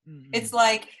so. It's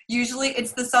like, usually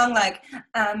it's the song like,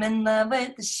 I'm in love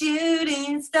with the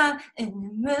shooting star and it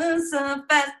moves so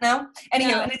fast. No? Anywho,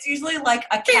 No. and it's usually like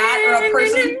a cat or a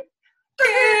person.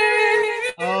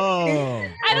 Oh.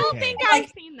 I don't okay. think Like,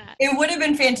 I've seen that. It would have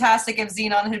been fantastic if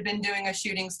Zenon had been doing a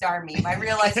shooting star meme. I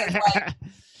realize it's like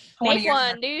 20 Make years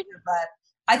one, later, dude. but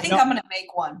I think I'm going to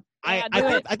make one. Yeah, do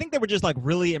it. I think they were just like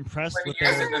really impressed 20 with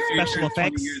years their in the future, special 20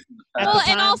 effects. years in the at past. the Well,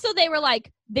 and time. also they were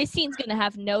like, this scene's gonna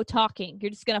have no talking.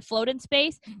 You're just gonna float in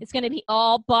space. It's gonna be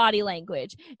all body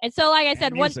language. And so, like I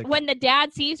said, music. when the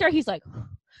dad sees her, he's like,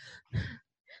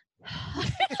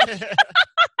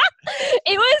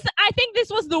 it was. I think this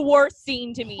was the worst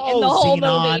scene to me in the whole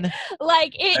Zenon. movie.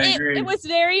 Like I agree. it was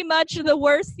very much the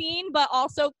worst scene, but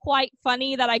also quite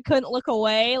funny that I couldn't look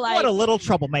away. Like What a little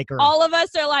troublemaker. all of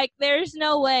us are like, there's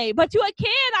no way. But to a kid,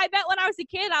 I bet when I was a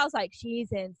kid, I was like,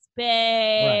 she's in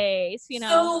space. You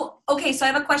know? So I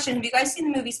have a question. Have you guys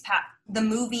seen the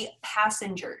movie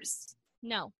Passengers?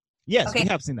 No. Yes, Okay. we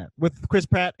have seen that with Chris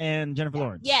Pratt and Jennifer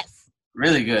Lawrence. Yes.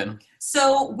 Really good.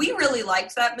 So we really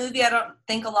liked that movie. I don't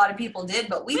think a lot of people did,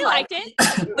 but we liked it.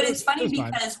 But it's funny It was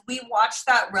fine. because we watched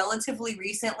that relatively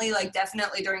recently, like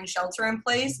definitely during Shelter in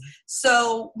Place.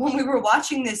 So when we were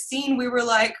watching this scene, we were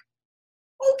like,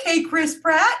 okay, Chris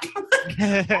Pratt.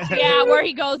 Yeah, where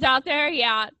he goes out there.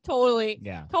 Yeah, totally.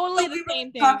 Yeah. Totally So the we were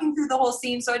same thing. talking through the whole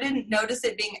scene, so I didn't notice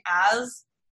it being as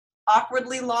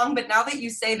awkwardly long. But now that you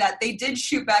say that, they did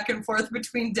shoot back and forth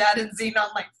between Dad and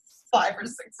Zenon like 5 or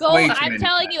 6 Go, Way too I'm many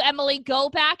telling times. you, Emily, go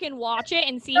back and watch it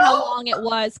and see how long it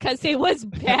was, because it was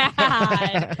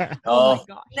bad. Oh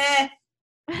my gosh.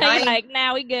 Nah. You're like,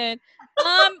 now we good.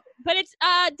 But it's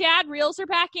Dad reels her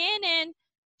back in, and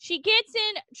she gets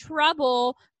in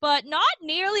trouble, but not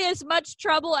nearly as much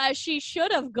trouble as she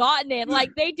should have gotten in. Like,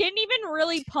 they didn't even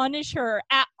really punish her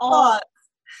at all.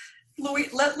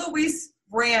 Let Luis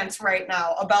rant right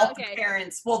now about Okay. the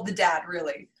parents. Well, the dad,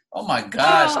 really. Oh my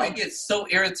gosh, Oh. I get so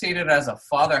irritated as a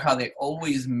father how they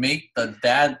always make the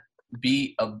dad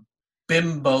be a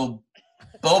bimbo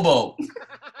bobo.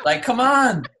 Like, come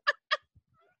on.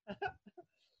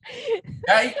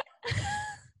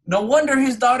 No wonder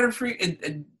his daughter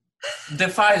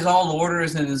defies all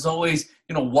orders and is always,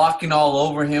 walking all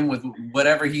over him with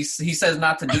whatever he says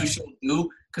not to do, she'll do,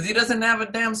 because he doesn't have a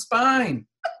damn spine.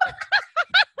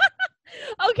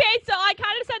 Okay, so I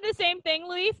kind of said the same thing,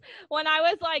 Luis, when I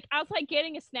was like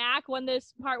getting a snack when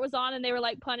this part was on and they were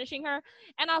like punishing her.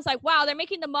 And I was like, wow, they're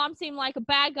making the mom seem like a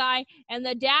bad guy and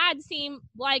the dad seem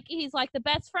like he's like the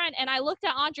best friend. And I looked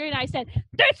at Andre and I said,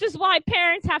 this is why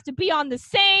parents have to be on the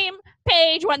same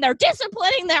page when they're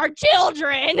disciplining their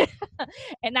children.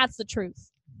 And that's the truth.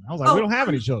 I was like, we don't have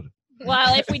any children.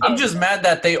 Well, if we did. I'm just mad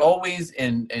that they always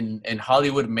in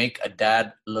Hollywood make a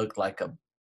dad look like a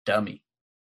dummy.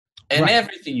 And Right.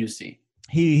 everything you see.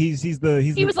 He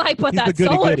was like, put he's the that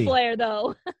goody solar goody. flare,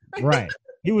 though. Right.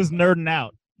 He was nerding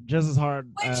out just as hard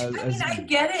Which, as I me.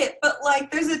 get it, but like,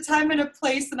 there's a time and a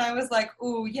place, and I was like,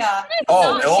 ooh, yeah.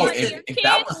 not your If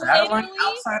that was kid, Adeline literally.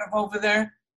 outside of over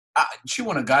there, she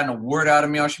wouldn't have gotten a word out of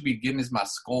me. All she'd be getting is my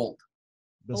scold.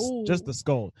 Ooh. Just the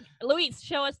scold. Luis,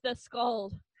 show us the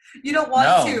scold. You don't want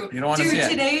No, to. you don't wanna Dude, see it.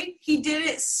 today, he did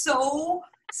it so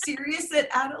serious at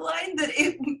Adeline that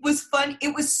it was fun.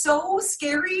 It was so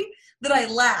scary that I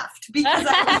laughed because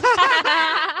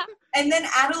and then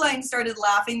Adeline started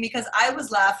laughing because I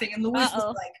was laughing and Luis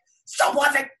was like, stop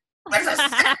laughing. There's a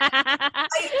I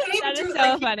can't even That do is it so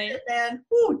like he funny. did, man.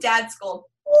 Ooh, dad scold.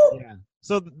 Ooh. Yeah.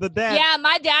 So the dad. Yeah,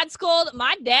 my dad scolded.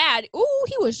 My dad, ooh,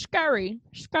 he was scary.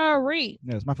 Scary.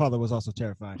 Yes, my father was also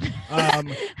terrified.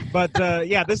 But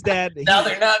yeah, this dad. Now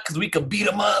they're not because we could beat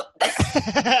them up.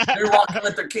 They're walking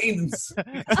with their canes.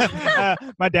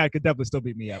 My dad could definitely still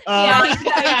beat me up.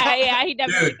 Yeah, he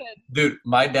definitely Dude. could. Dude,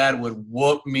 my dad would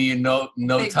whoop me in no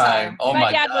Big time. time. Oh my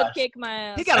my dad gosh. would kick my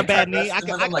ass. He got a I bad tried knee. I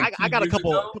wrestling with him like I 2 got a years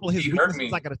couple ago. of his He hurt weaknesses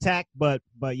me. I could attack, but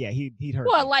yeah, he'd hurt.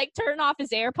 What, me. like turn off his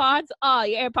AirPods? Oh,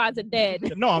 your AirPods are dead.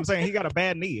 No, I'm saying he got a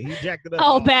bad knee. He jacked it up.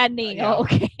 Oh, bad knee. yeah. Oh,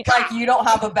 okay. Like, you don't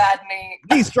have a bad knee.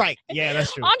 Knee strike. Yeah,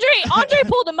 that's true. Andre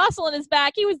pulled a muscle in his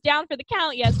back. He was down for the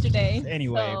count yesterday.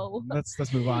 Anyway, So,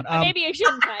 let's move on. maybe I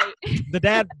shouldn't fight. The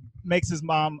dad makes the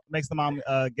mom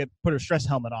put her stress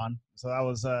helmet on. So that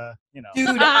was Dude,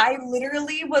 I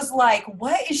literally was like,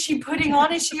 what is she putting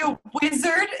on? Is she a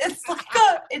wizard? It's like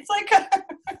a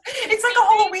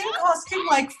Halloween costume,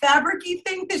 like fabric-y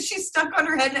thing that she stuck on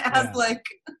her head and it has Yeah. like,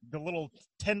 the little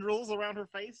tendrils around her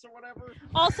face or whatever.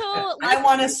 Also, I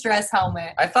want a stress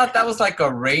helmet. I thought that was like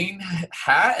a rain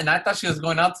hat, and I thought she was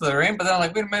going out to the rain, but then I'm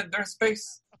like, wait a minute, they're in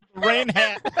space. Rain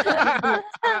hat.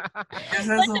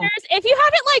 Listeners, if you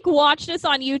haven't watched this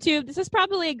on YouTube, this is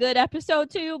probably a good episode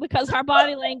too because our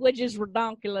body language is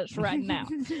redonkulous right now.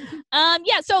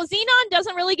 So Zenon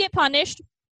doesn't really get punished.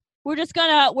 We're just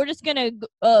gonna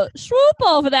swoop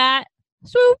over that.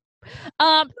 Swoop.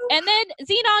 And then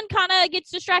Zenon kind of gets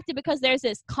distracted because there's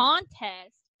this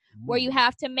contest where you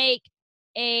have to make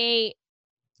it's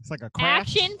like a craft?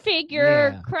 action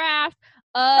figure craft.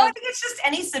 No, I think it's just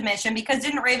any submission because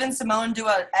didn't Raven Simone do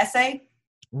an essay?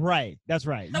 Right, that's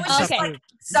right. So You it's just just have to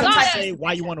sometimes say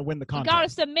why you want to win the You contest. gotta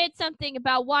submit something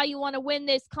about why you want to win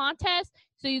this contest,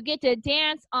 so you get to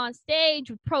dance on stage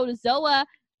with Protozoa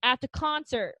at the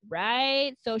concert,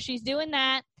 right? So she's doing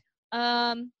that.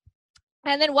 And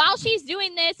then while she's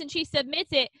doing this and she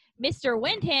submits it, Mr.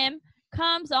 Windham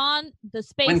comes on the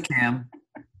space. Windcam.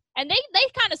 And they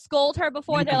kind of scold her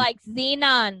before. They're like,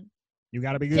 Zenon, You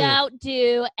got to be good. don't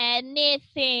do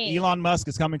anything. Elon Musk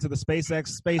is coming to the SpaceX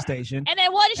space station, And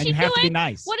then what is and she you have to be doing?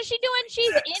 nice. What is she doing?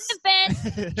 She's in the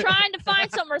vent trying to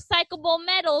find some recyclable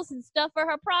metals and stuff for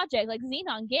her project. Like,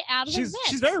 Zenon, get out of the vent.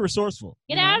 She's very resourceful.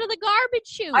 Get out of the garbage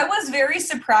chute. I was very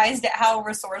surprised at how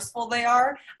resourceful they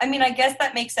are. I mean, I guess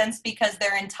that makes sense because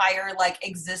their entire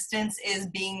existence is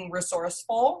being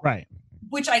resourceful. Right.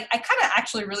 Which I kind of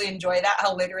actually really enjoy that,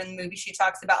 how later in the movie she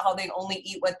talks about how they only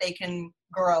eat what they can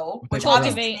grow, which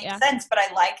obviously makes sense, but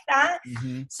I like that.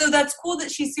 Mm-hmm. So that's cool that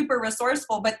she's super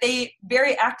resourceful, but they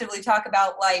very actively talk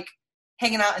about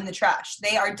hanging out in the trash.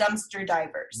 They are dumpster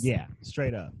divers. Yeah,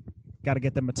 straight up. Got to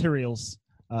get the materials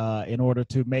in order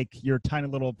to make your tiny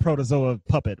little protozoa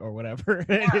puppet or whatever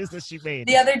it is that she made.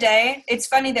 The other day, it's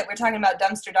funny that we're talking about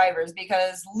dumpster divers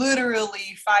because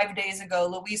literally 5 days ago,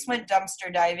 Luis went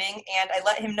dumpster diving and I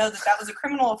let him know that was a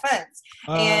criminal offense.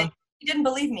 And he didn't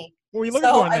believe me. What were you looking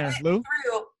for in there, went Lou?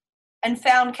 through and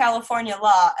found California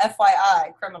law,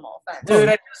 FYI, criminal offense. Dude,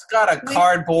 I just got a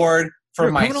cardboard for You're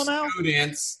a my criminal now?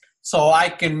 students so I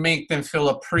can make them feel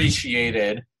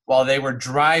appreciated while they were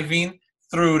driving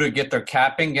through to get their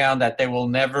cap and gown that they will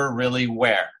never really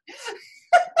wear.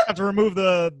 Have to remove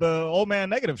the old man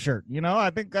negative shirt. I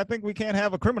think we can't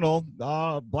have a criminal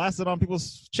blasted on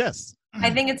people's chests. I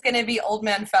think it's going to be old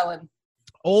man felon.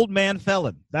 Old man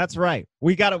felon. That's right.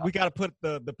 We gotta put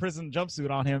the prison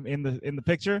jumpsuit on him in the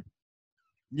picture.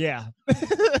 Yeah,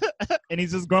 and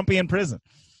he's just grumpy in prison.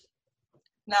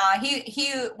 Nah,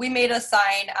 we made a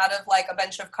sign out of a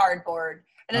bunch of cardboard.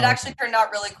 And it actually turned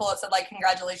out really cool. It said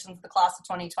congratulations to the class of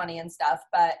 2020 and stuff,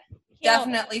 but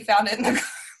definitely found it in the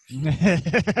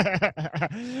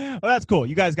Well, that's cool.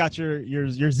 You guys got your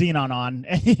Zenon on.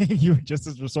 You were just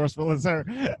as resourceful as her.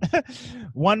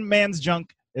 One man's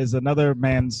junk is another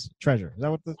man's treasure. Is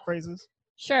that what the phrase is?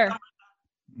 Sure.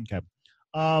 Okay.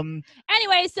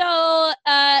 Anyway, so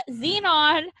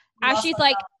Zenon, as she's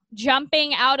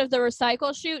jumping out of the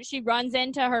recycle chute, she runs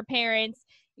into her parents,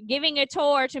 giving a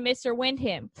tour to Mr.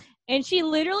 Windham. And she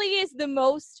literally is the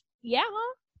most,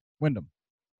 Wyndham.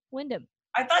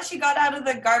 I thought she got out of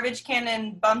the garbage can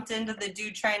and bumped into the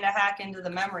dude trying to hack into the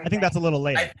memory. I think that's a little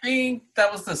later. I think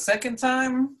that was the second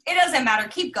time. It doesn't matter.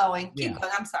 Keep going. Yeah. Keep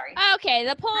going. I'm sorry. Okay,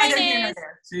 the point Neither here nor is,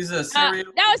 there. She's a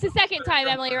serial. that was the second time,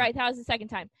 Emily. You're right. That was the second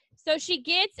time. So she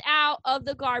gets out of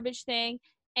the garbage thing,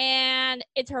 and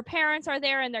it's her parents are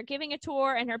there, and they're giving a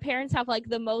tour, and her parents have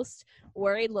the most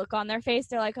worried look on their face.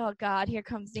 They're like, "Oh God, here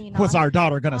comes Zenon. What's our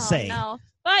daughter gonna say?" No.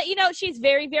 But she's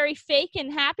very, very fake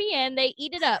and happy, and they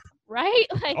eat it up, right?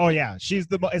 Oh yeah, it's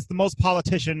the most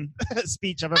politician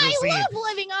speech I've ever seen. I love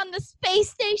living on the space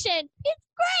station. It's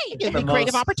great. Give me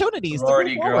creative opportunities.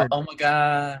 Sorority girl. Oh my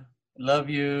God, love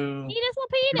you. Penis will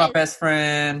You're my best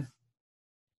friend.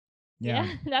 Yeah,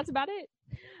 that's about it.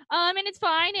 And it's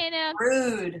fine. And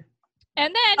Rude.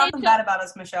 And then Something bad about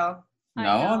us, Michelle. No,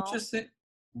 I'm just okay.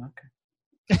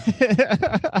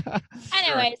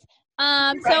 Anyways,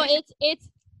 so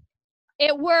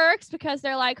it works because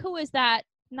they're like, who is that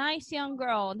nice young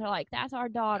girl? And they're like, that's our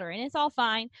daughter, and it's all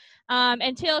fine.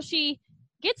 Until she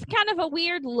gets kind of a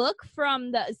weird look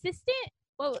from the assistant.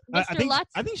 Well, Mr.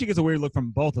 Lutz. I think she gets a weird look from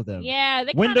both of them. Yeah,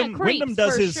 they kind of creeps. Wyndham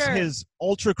does sure. his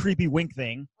ultra creepy wink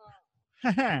thing.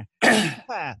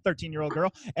 13-year-old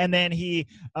girl, and then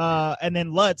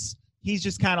Lutz, he's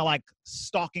just kind of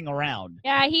stalking around.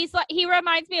 Yeah, he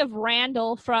reminds me of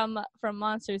Randall from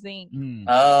Monsters Inc.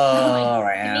 Oh,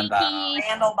 Randall.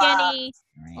 Randall Skinny,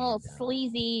 little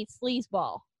sleazy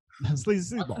sleazeball. What's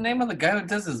the name of the guy who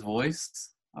does his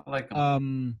voice? I like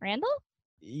him. Randall?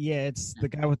 Yeah, it's the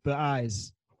guy with the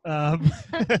eyes.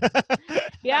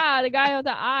 Yeah, the guy with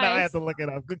the eyes. Now I have to look it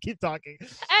up. Keep talking.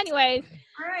 Anyways,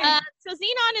 Right. so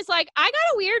Zenon is like, I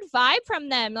got a weird vibe from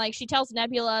them. She tells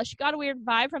Nebula she got a weird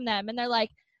vibe from them, and they're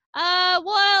like,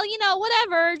 Well,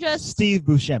 whatever. Just Steve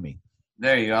Buscemi.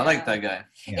 There you go. I like that guy.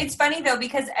 Yeah. It's funny though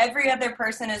because every other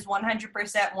person is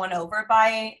 100% won over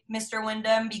by Mr.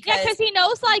 Wyndham because he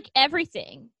knows like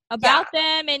everything about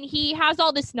them, and he has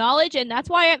all this knowledge, and that's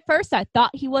why at first I thought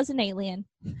he was an alien.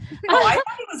 I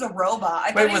thought he was a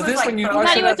robot. Wait, was this like when you I watched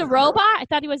thought he it was as a a girl? robot. I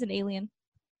thought he was an alien.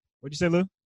 What'd you say, Lou?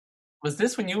 Was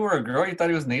this when you were a girl? You thought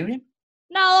he was an alien?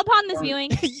 No, upon this viewing.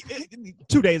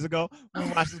 2 days ago when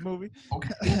we watched this movie.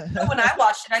 When I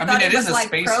watched it, I thought it it is was a like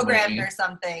space programmed movie. or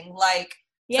something. Like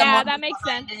Yeah, someone that was makes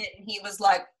behind sense. it, and he was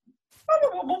like,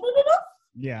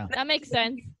 Yeah. That makes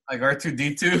sense. Like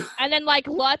R2-D2? And then like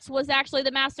Lutz was actually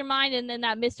the mastermind, and then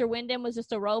that Mr. Wyndham was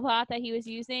just a robot that he was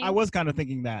using. I was kind of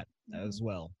thinking that as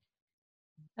well.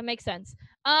 That makes sense.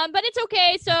 But it's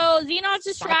okay. So Xenon's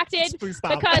distracted Please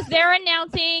stop. because they're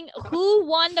announcing who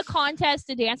won the contest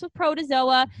to dance with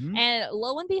Protozoa, Mhm. and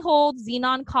lo and behold,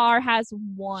 Zenon Carr has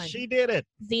won. She did it.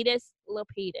 Zetus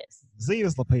Lapidus.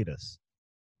 Zeus Lapidus.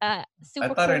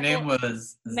 Super I thought her cool name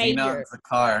was Major. Zenon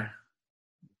Zakar.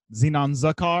 Zenon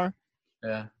Zakar.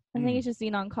 Yeah. I think it's just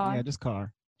Zenon Carr. Yeah, just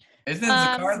Car. Isn't it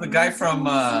Zakar the guy from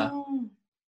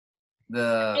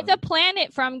the... It's a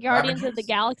planet from Guardians of the Ravagers?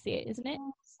 Galaxy, isn't it?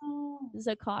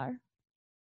 Zakar.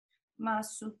 my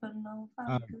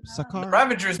supernova. Sakar.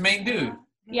 Ravager's main dude.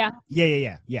 Yeah.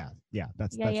 Yeah.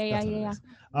 That's what it is.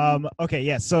 Okay,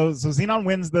 yeah. So Zenon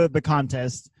wins the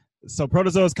contest. So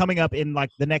Protozoa is coming up in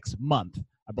like the next month,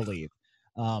 I believe,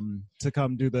 to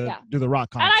come do the rock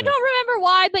concert. And I don't remember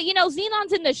why, but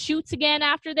Xenon's in the chutes again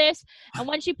after this. And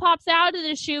when she pops out of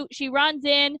the chute, she runs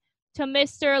in to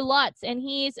Mr. Lutz, and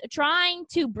he's trying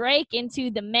to break into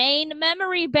the main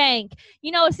memory bank.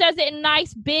 It says it in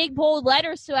nice big bold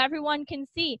letters so everyone can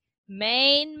see.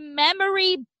 Main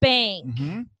memory bank.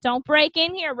 Mhm. Don't break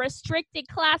in here. Restricted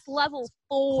class level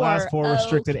 4. Class 4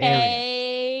 restricted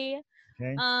area.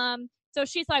 Okay. So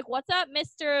she's like, "What's up,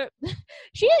 Mr.?"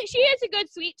 She is a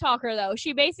good sweet talker, though.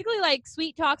 She basically like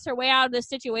sweet talks her way out of the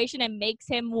situation and makes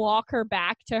him walk her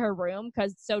back to her room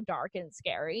because it's so dark and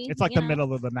scary. It's like the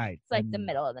middle of the night. It's like the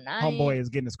middle of the night. Homeboy is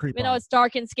getting his creep on. It's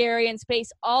dark and scary in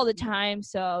space all the time.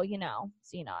 So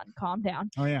Zenon, calm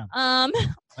down. Oh yeah.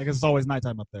 I guess it's always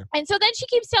nighttime up there. And so then she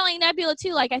keeps telling Nebula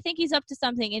too, like, I think he's up to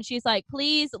something. And she's like,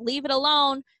 please leave it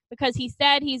alone because he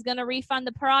said he's going to refund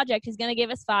the project. He's going to give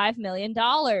us $5 million,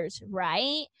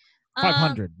 right?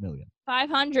 500 million.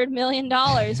 $500 million.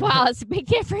 Wow, it's a big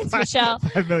difference, Michelle.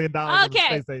 $5 million. Okay.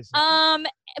 In the space station.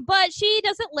 But she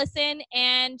doesn't listen,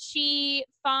 and she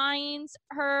finds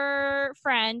her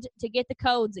friend to get the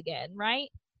codes again, right?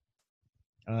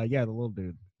 Yeah, the little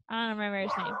dude. I don't remember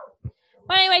his name.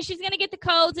 But anyway, she's going to get the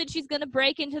codes, and she's going to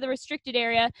break into the restricted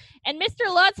area. And Mr.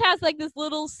 Lutz has, like, this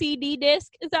little CD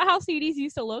disc. Is that how CDs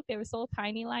used to look? They were so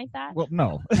tiny like that? Well,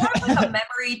 no. More like a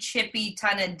memory chippy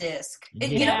kind of disc.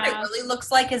 You know what it really looks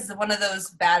like is one of those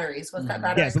batteries. What's that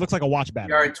battery? Yes, it looks like a watch battery.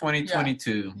 Yard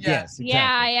 2022. Yes, exactly.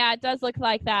 Yeah, it does look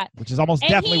like that. Which is almost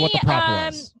definitely what the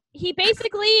prop was. He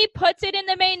basically puts it in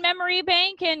the main memory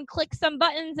bank and clicks some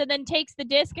buttons and then takes the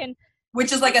disc and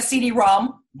which is like a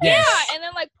CD-ROM. Yes. yeah, and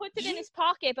then like puts it in his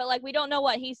pocket, but like we don't know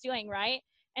what he's doing, right?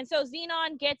 And so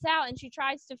Zenon gets out and she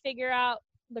tries to figure out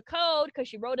the code because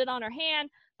she wrote it on her hand,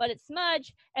 but it's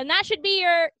smudged. And that should be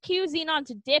your cue, Zenon,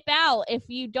 to dip out if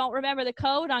you don't remember the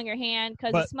code on your hand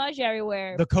because it's smudged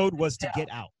everywhere. The code was to get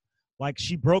out. Like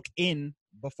she broke in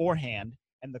beforehand,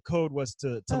 and the code was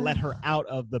to let her out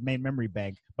of the main memory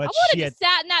bank. But I would have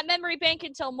sat in that memory bank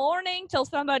until morning, till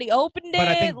somebody opened it. But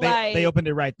I think they opened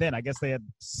it right then. I guess they had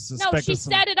suspected. No, she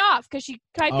set it off because she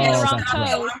typed in the wrong that's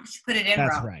code. She put it in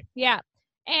That's wrong. right. Yeah,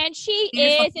 and she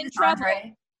is in trouble.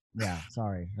 Yeah,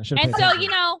 sorry. I should. And so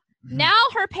now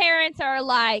her parents are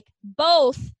like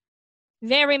both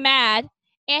very mad,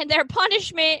 and their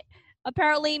punishment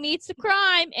apparently meets the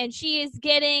crime, and she is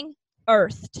getting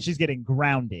earthed. She's getting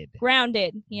grounded.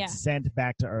 Yeah. Sent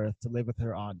back to Earth to live with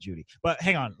her Aunt Judy. But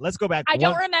hang on, let's go back. I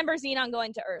don't remember Zenon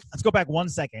going to Earth. Let's go back 1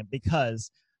 second, because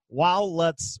while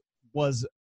Lutz was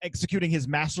executing his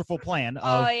masterful plan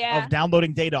of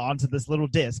downloading data onto this little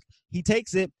disk, he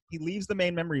takes it, he leaves the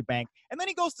main memory bank, and then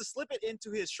he goes to slip it into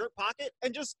his shirt pocket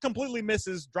and just completely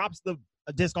misses, drops the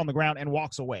disc on the ground and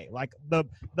walks away. Like the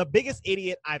biggest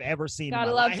idiot I've ever seen.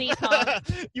 Gotta in my love life.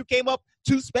 Zenon. You came up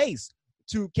to space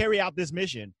to carry out this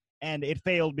mission, and it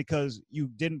failed because you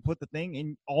didn't put the thing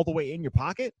in all the way in your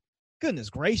pocket? Goodness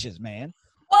gracious, man.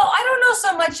 Well, I don't know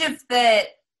so much if that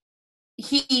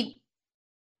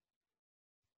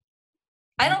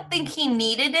I don't think he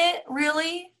needed it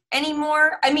really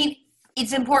anymore. I mean,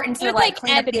 it's important to like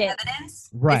clean up the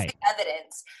evidence. Right. It's the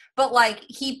evidence. But like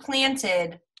he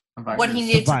planted what he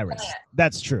needed to plant.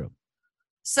 That's true.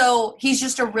 So he's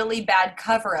just a really bad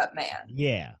cover-up man.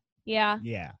 Yeah. Yeah.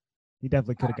 Yeah. He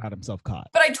definitely could have got himself caught.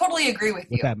 But I totally agree with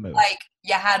you. That move. Like,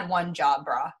 you had one job,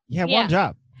 brah. Yeah, one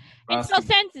job. And so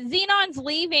since Zenon's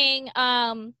leaving,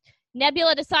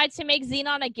 Nebula decides to make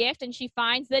Zenon a gift, and she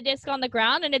finds the disc on the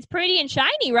ground, and it's pretty and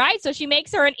shiny, right? So she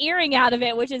makes her an earring out of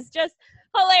it, which is just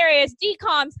hilarious.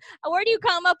 DComs, where do you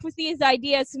come up with these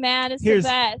ideas, man? It's Here's the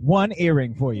best. One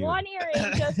earring for you. One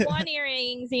earring, just one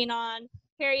earring, Zenon.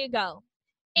 Here you go.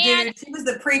 And Dude, she was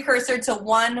the precursor to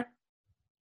one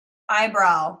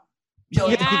eyebrow. Yeah,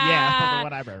 the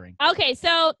one eyebrow ring. Okay,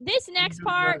 so this next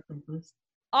part,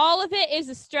 all of it is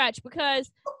a stretch, because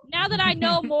now that I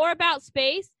know more about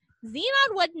space,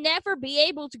 Zenon would never be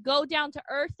able to go down to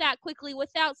Earth that quickly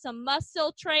without some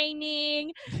muscle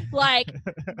training. Like,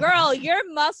 girl, your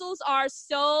muscles are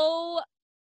so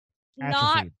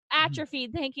not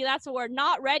atrophied. Thank you. That's the word.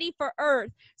 Not ready for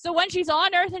Earth. So when she's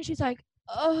on Earth and she's like,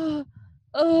 I'm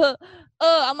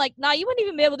like, nah, you wouldn't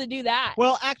even be able to do that.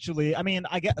 Well, actually, I mean,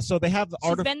 I guess so. They have the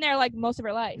She's been there like most of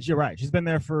her life. You're right. She's been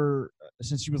there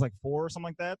since she was like 4 or something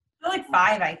like that. Like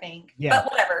 5, I think. Yeah.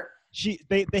 But whatever.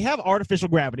 They have artificial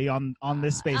gravity on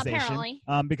this space Apparently.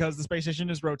 station because the space station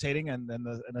is rotating and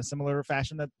in a similar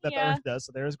fashion that the Earth does.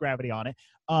 So there is gravity on it.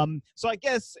 So I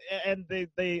guess, and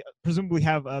they presumably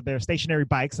have their stationary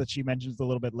bikes that she mentions a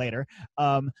little bit later.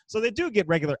 So they do get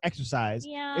regular exercise.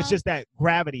 Yeah. It's just that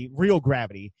gravity, real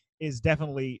gravity, is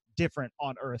definitely different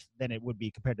on Earth than it would be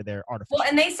compared to their artificial. Well,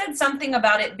 and they said something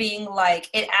about it being like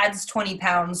it adds 20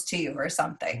 pounds to you or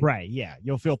something. Right, yeah.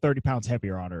 You'll feel 30 pounds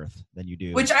heavier on Earth than you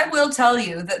do. Which I will tell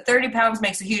you that 30 pounds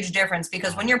makes a huge difference,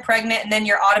 because when you're pregnant and then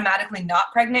you're automatically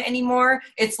not pregnant anymore,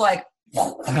 it's like... You're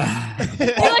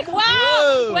like,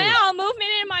 wow, movement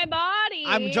in my body.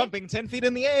 I'm jumping 10 feet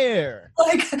in the air.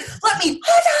 Like, let me...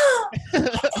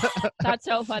 That's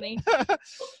so funny.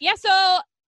 Yeah, so...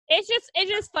 It's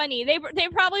just funny. They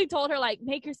probably told her, like,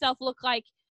 make yourself look like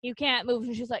you can't move,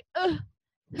 and she's like,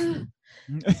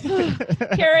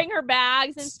 carrying her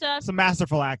bags and stuff. Some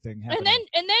masterful acting happening.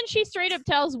 And then she straight up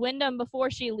tells Wyndham before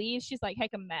she leaves, she's like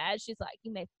hecka mad. She's like,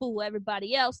 you may fool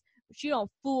everybody else, but you don't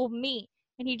fool me.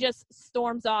 And he just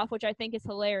storms off, which I think is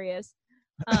hilarious.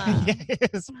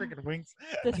 Yes, freaking wings.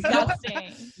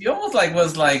 Disgusting. He almost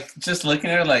was just looking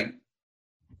at her like,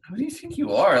 who do you think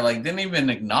you are? Like, didn't even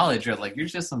acknowledge her. Like, you're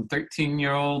just some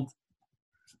 13-year-old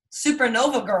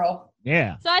supernova girl.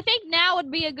 Yeah. So I think now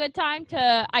would be a good time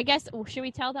to, I guess, should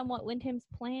we tell them what Wyndham's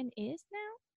plan is now?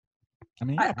 I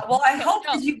mean, I hope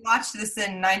because you watched this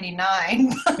in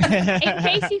 '99. In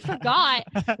case you forgot,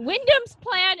 Wyndham's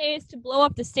plan is to blow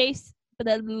up the space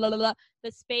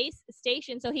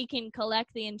station so he can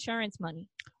collect the insurance money.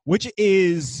 Which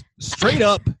is straight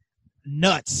up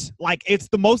nuts. Like, it's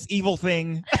the most evil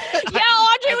thing. Yeah,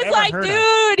 Andre was like,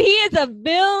 dude, he is a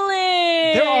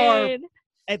villain. There are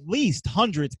at least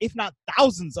hundreds, if not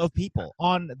thousands, of people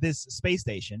on this space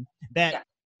station that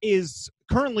is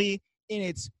currently in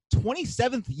its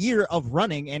 27th year of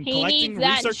running and collecting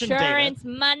research and data. He needs that insurance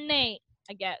money,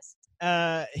 I guess.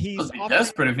 He's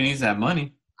desperate if he needs that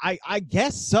money. I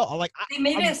guess so. Like, they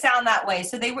made it sound that way,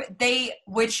 so they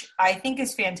which I think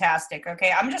is fantastic.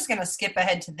 Okay, I'm just gonna skip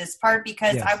ahead to this part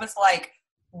because I was like,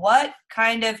 what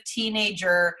kind of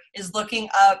teenager is looking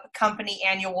up company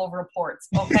annual reports?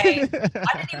 Okay,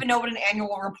 I didn't even know what an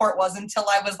annual report was until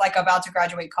I was like about to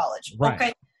graduate college. Right.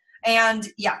 Okay,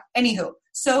 and anywho,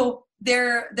 so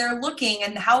they're looking,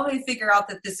 and how they figure out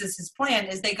that this is his plan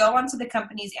is they go onto the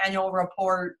company's annual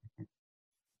report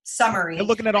summary. They're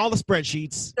looking at all the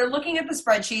spreadsheets. They're looking at the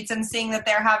spreadsheets and seeing that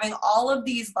they're having all of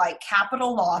these like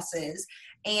capital losses.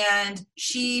 And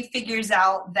she figures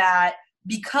out that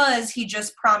because he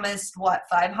just promised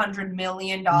 $500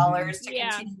 million to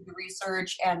continue the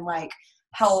research and like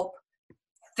help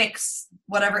fix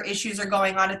whatever issues are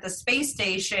going on at the space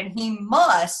station, he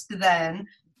must then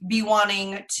be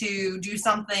wanting to do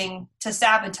something to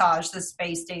sabotage the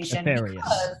space station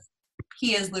because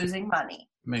he is losing money.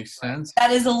 Makes sense. That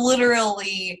is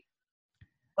literally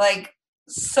like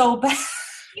so bad.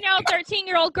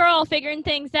 13-year-old girl figuring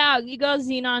things out. You go,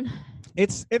 Zenon.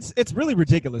 It's really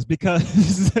ridiculous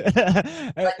because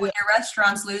like when your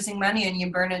restaurant's losing money and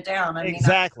you burn it down.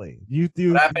 Exactly.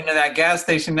 What happened to that gas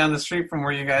station down the street from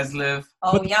where you guys live?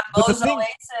 Oh, Bozo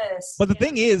Oasis. But the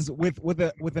thing is, with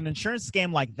an insurance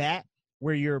scam like that,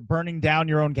 where you're burning down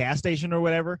your own gas station or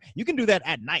whatever, you can do that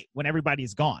at night when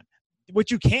everybody's gone. What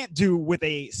you can't do with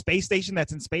a space station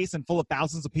that's in space and full of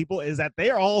thousands of people is that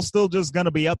they're all still just going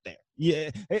to be up there.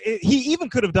 Yeah, he even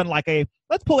could have done like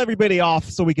let's pull everybody off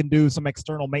so we can do some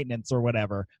external maintenance or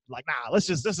whatever. Like, nah, let's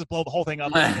just blow the whole thing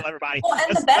up. Let's kill everybody. Well, and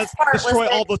let's, the best part was destroy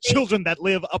that all the children that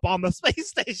live up on the space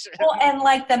station. Well, and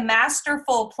like the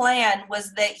masterful plan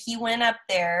was that he went up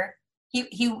there.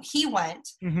 He went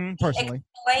personally.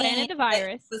 Planted the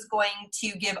virus. He was going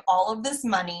to give all of this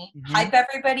money, hype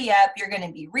everybody up. You're going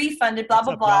to be refunded, blah,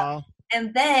 blah, blah. Y'all?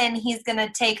 And then he's going to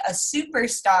take a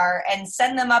superstar and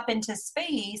send them up into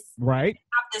space. Right.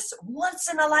 Have this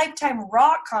once-in-a-lifetime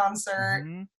rock concert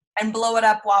and blow it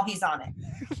up while he's on it.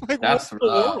 Like, That's what's the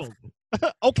world?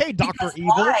 Okay, Dr. Evil.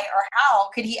 Why or how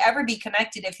could he ever be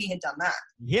connected if he had done that?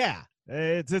 Yeah.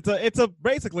 It's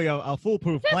basically a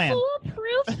foolproof plan.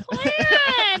 Foolproof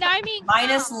plan. I mean,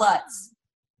 Minus Lutz.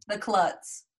 The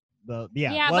Klutz. Lutz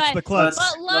the Klutz.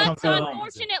 But Lutz Klutz.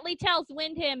 unfortunately tells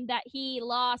Windham that he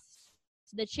lost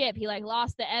the chip. He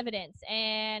lost the evidence,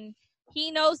 and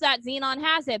he knows that Zenon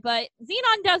has it, but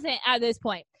Zenon doesn't at this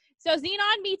point. So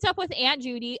Zenon meets up with Aunt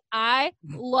Judy. I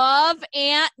love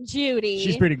Aunt Judy.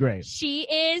 She's pretty great. She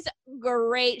is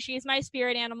great. She's my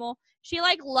spirit animal. She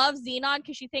loves Zenon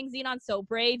because she thinks Zenon's so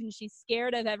brave and she's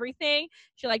scared of everything.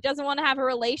 She doesn't want to have a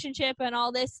relationship and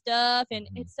all this stuff, and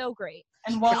it's so great.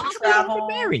 And won't travel.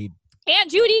 Married.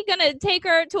 Aunt Judy gonna take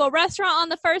her to a restaurant on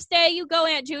the first day. You go,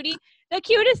 Aunt Judy. The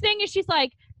cutest thing is she's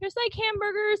like, there's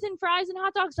hamburgers and fries and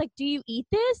hot dogs. Like, do you eat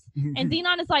this? And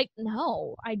Zenon is like,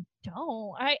 no, I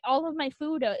don't. All of my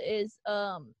food is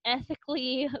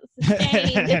ethically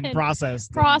sustained and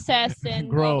processed and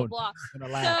grown blah, blah, in a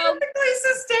blah. lab. So Ethically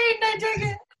sustained, I dig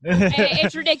it.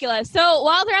 it's ridiculous. So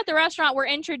while they're at the restaurant, we're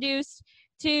introduced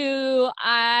to,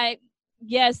 I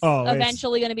guess,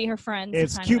 eventually going to be her friends.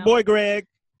 It's cute boy Greg.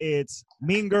 It's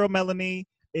mean girl Melanie.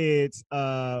 It's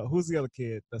who's the other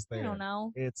kid that's there? I don't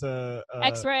know. It's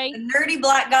X-Ray. The nerdy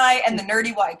black guy and the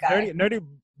nerdy white guy. Nerdy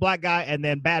black guy, and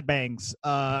then Bad Bangs.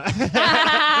 Those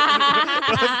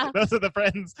are the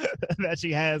friends that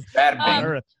she has Bad on Bangs.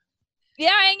 Earth. Yeah,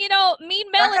 and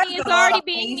mean Melanie is already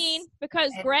being mean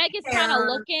because and Greg is kind of hair.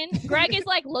 looking. Greg is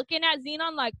looking at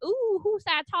Zenon like, ooh, who's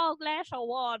that tall glass of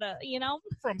water?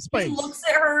 From space. He looks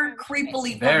at her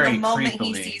creepily from Very the moment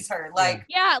he creepily. sees her.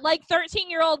 Yeah,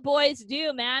 13-year-old boys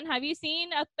do, man. Have you seen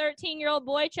a 13-year-old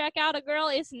boy check out a girl?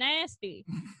 It's nasty.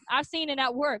 I've seen it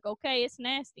at work. Okay, it's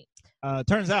nasty.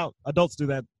 Turns out adults do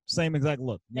that same exact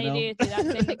look. They do that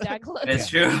same exact look. It's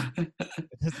true.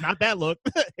 It's not that look.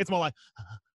 It's more like.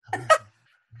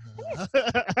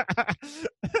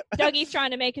 Dougie's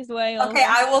trying to make his way over. Okay,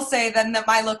 I will say then that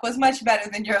my look was much better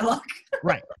than your look.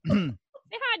 Right. Say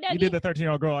hi, Dougie. You did the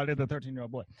 13-year-old girl. I did the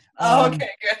 13-year-old boy. Okay,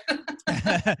 good.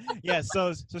 Yeah.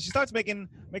 So she starts making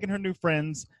her new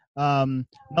friends.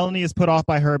 Melanie is put off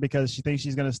by her because she thinks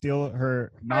she's gonna steal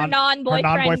her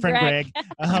non-boyfriend Greg,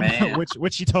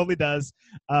 which she totally does.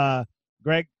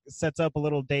 Greg sets up a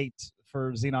little date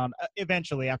for Zenon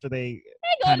eventually after they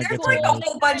kind of There's get to a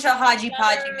whole bunch of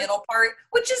hodgy-podgy middle part,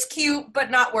 which is cute, but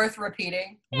not worth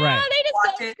repeating. Yeah, Right. they just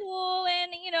Watch go to it. school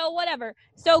and, whatever.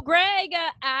 So Greg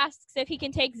asks if he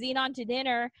can take Zenon to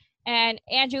dinner, and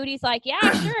Aunt Judy's like, yeah,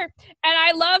 sure. And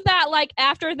I love that,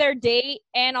 after their date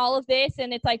and all of this,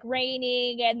 and it's,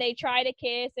 raining, and they try to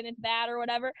kiss, and it's bad or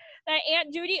whatever, that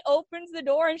Aunt Judy opens the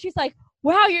door, and she's like,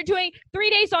 wow, you're doing 3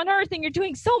 days on Earth, and you're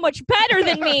doing so much better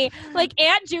than me.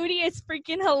 Aunt Judy is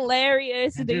freaking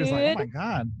hilarious, and dude. Like, oh, my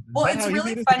God. Is Well, that it's how you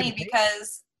really meet us to funny get a date?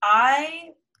 because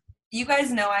you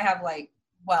guys know I have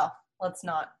let's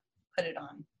not put it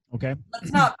on. Okay.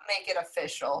 Let's not make it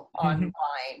official online.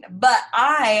 But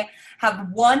I have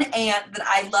one aunt that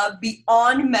I love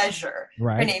beyond measure.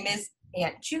 Right. Her name is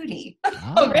Aunt Judy.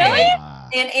 Oh, Really?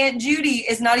 And Aunt Judy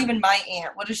is not even my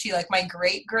aunt. What is she, my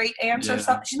great aunt or Yeah.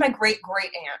 something? She's my great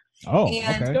aunt. Oh,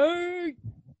 And- okay.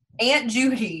 Aunt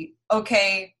Judy,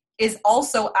 is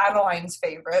also Adeline's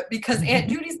favorite because Aunt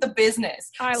Judy's the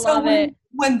business. I love when, it.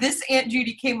 When this Aunt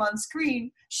Judy came on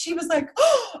screen, she was like,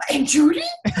 "Oh, Aunt Judy!"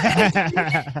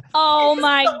 Oh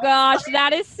my gosh,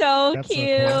 that is so That's so cute.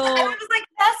 And I was like,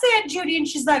 "That's Aunt Judy," and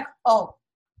she's like, "Oh,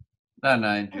 No.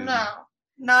 no."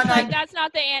 That's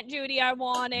not the Aunt Judy I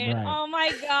wanted. Right. Oh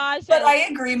my gosh. But I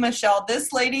agree, Michelle.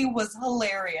 This lady was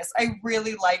hilarious. I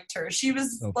really liked her. She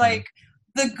was Okay.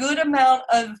 the good amount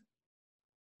of,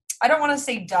 I don't want to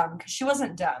say dumb because she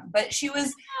wasn't dumb, but she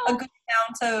was a good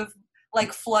amount of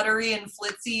fluttery and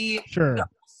flitzy. Sure.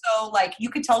 So you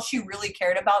could tell she really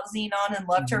cared about Zenon and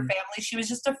loved her family. She was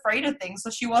just afraid of things,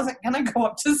 so she wasn't gonna go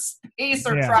up to space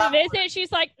or Yeah. to travel. visit,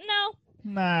 she's like, no,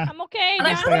 Nah. I'm okay. And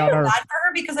I Stay really on feel Earth. bad for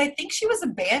her because I think she was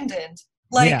abandoned.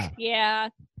 Yeah. Yeah.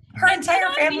 Her entire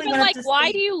Zenon family even went up to why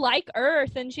space. do you like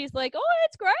Earth? And she's like, oh,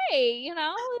 it's great.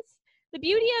 It's the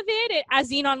beauty of it. As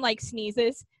Zenon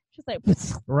sneezes, She's like,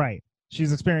 Right.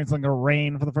 She's experiencing a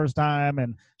rain for the first time,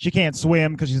 and she can't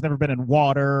swim because she's never been in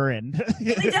water. And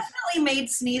They definitely made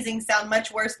sneezing sound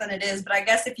much worse than it is, but I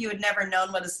guess if you had never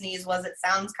known what a sneeze was, it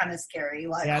sounds kind of scary.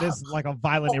 Like, yeah, it is like a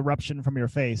violent eruption from your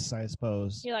face, I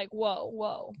suppose. you're like,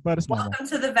 whoa. But it's normal. Welcome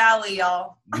to the valley,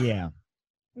 y'all. Yeah.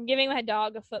 I'm giving my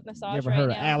dog a foot massage You ever right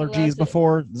heard of now. He loves allergies it.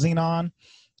 before, Zenon?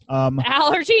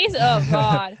 Allergies? Oh,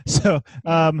 God. So,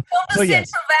 Come to So, yes.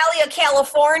 Central Valley of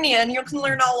California, and you can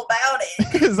learn all about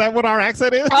it. is that what our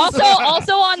accent is?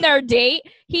 Also on their date,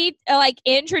 he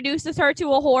introduces her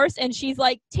to a horse, and she's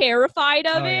like terrified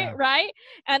of Oh, it, yeah. right?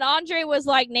 And Andre was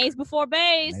like, "Nays before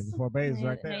bays." Nays before bays,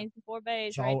 right there. Nays before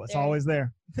bays, It's always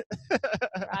there.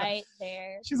 right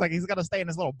there. She's like, he's got to stay in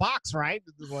his little box, right?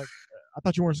 It's like, I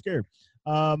thought you weren't scared.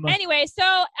 Anyway,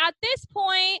 so at this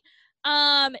point,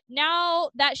 now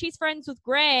that she's friends with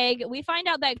Greg, we find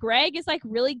out that Greg is like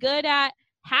really good at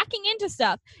hacking into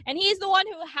stuff, and he's the one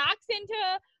who hacks into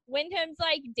Wyndham's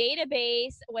like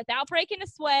database without breaking a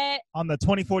sweat. On the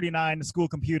 2049 school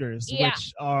computers, Yeah.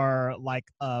 which are like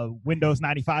Windows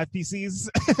 95 PCs.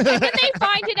 And then they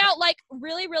find it out like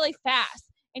really, really fast.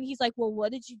 And he's like, well,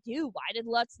 what did you do? Why did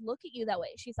Lutz look at you that way?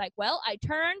 She's like, well, I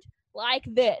turned like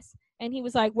this. And he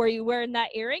was like, were you wearing that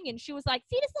earring? And she was like,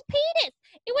 fetus of penis.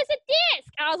 It was a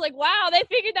disc. I was like, wow, they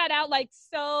figured that out like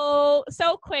so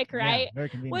quick, right? Yeah, very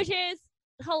convenient. Which is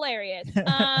hilarious.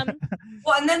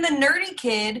 Well, and then the nerdy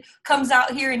kid comes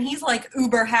out here, and he's like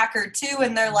uber hacker too,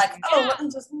 and they're like, oh, let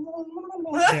me just...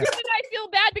 Yeah. And I feel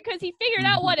bad because he figured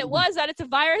out what it was, that it's a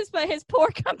virus, but his poor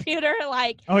computer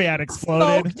like Oh yeah, it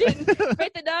exploded. smoked and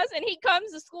bit the dust. And he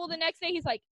comes to school the next day. He's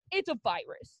like, it's a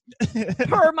virus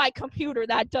per my computer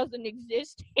that doesn't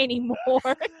exist anymore.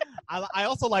 I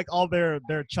also like all their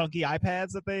chunky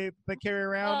iPads that they carry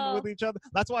around with each other.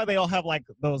 That's why they all have like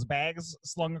those bags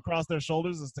slung across their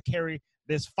shoulders, is to carry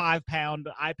this 5-pound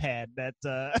iPad that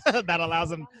that allows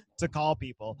them to call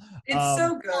people. It's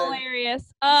so good.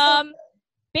 Hilarious.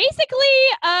 Basically,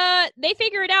 they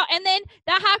figure it out, and then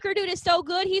that hacker dude is so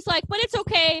good. He's like, but it's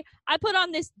okay. I put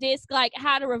on this disc like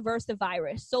how to reverse the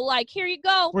virus. So like, here you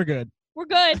go. We're good. We're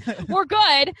good. We're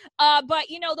good. But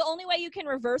you know, the only way you can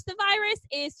reverse the virus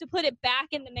is to put it back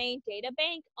in the main data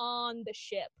bank on the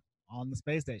ship. On the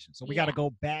space station. So we got to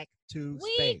go back to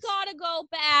We space. gotta go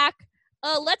back.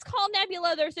 Let's call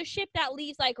Nebula. There's a ship that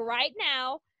leaves like right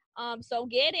now. So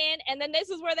get in. And then this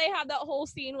is where they have that whole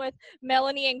scene with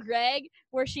Melanie and Greg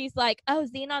where she's like, oh,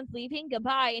 Zenon's leaving,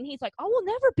 goodbye. And he's like, I will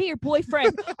never be your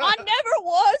boyfriend. I never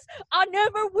was. I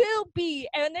never will be.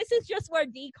 And this is just where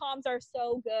DComs are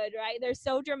so good, right? They're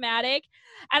so dramatic.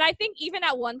 And I think even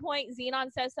at one point,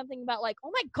 Zenon says something about like,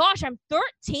 oh my gosh, I'm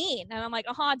 13. And I'm like,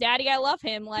 daddy, I love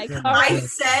him. Like, all right. I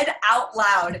said out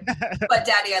loud, but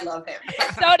daddy, I love him.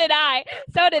 So did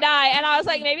I. And I was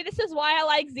like, maybe this is why I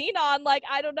like Zenon. Like,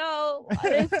 I don't know.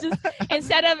 It's just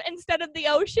instead of the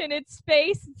ocean, it's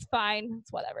space. It's fine.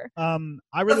 It's whatever.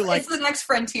 I really like. It's the next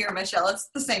frontier, Michelle. It's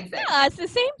the same thing. Yeah, it's the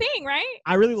same thing, right?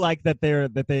 I really like that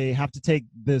they have to take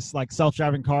this like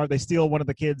self-driving car. They steal one of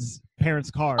the kids' parents'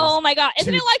 cars. Oh my god!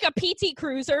 Isn't it like a PT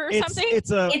Cruiser or something?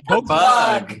 It's a It's a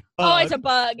bug. Oh, it's a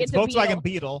bug. It's a Volkswagen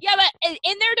Beetle. Beetle. Yeah, but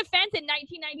in their defense, in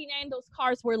 1999, those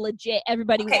cars were legit.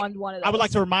 Everybody wanted one of those. I would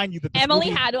like to remind you that this Emily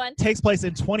movie had one. takes place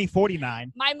in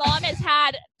 2049. My mom has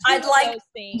had two of those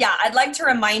things. Yeah, I'd like to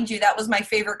remind you that was my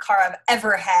favorite car I've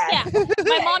ever had. Yeah,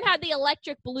 my mom had the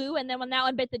electric blue, and then when that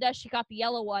one bit the dust, she got the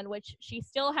yellow one, which she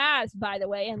still has, by the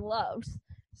way, and loves.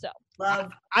 So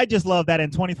Love. I just love that in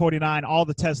 2049, all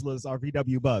the Teslas are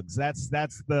VW bugs. That's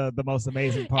the most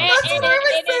amazing part.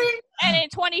 And in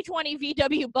 2020,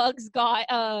 VW bugs got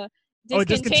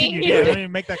discontinued. Yeah, they don't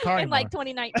even make that car in anymore. like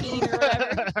 2019 or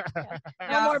whatever.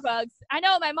 Yeah. No more bugs. I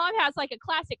know my mom has like a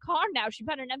classic car now. She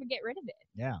better never get rid of it.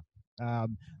 Yeah.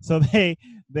 So they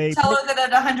Tell her that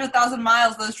at 100,000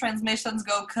 miles, those transmissions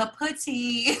go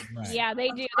kaputty. Right. Yeah, they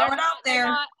do. Throw They're it out there.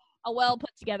 not a well put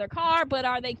together car, but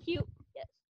are they cute? Yes.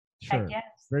 Sure. Yes.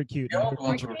 Very cute. Yeah,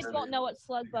 Your kids won't know what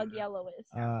slug bug yellow is.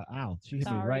 Ow! She hit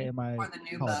me Sorry. right in my Or the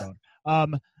new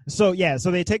collarbone. So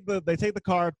they take the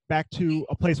car back to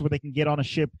a place where they can get on a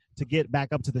ship to get back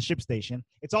up to the ship station.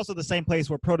 It's also the same place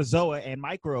where Protozoa and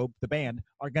Microbe, the band,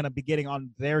 are going to be getting on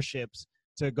their ships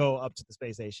to go up to the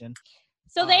space station.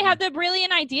 So they have the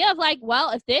brilliant idea of like,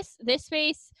 well, if this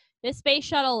space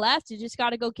shuttle left, you just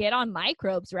got to go get on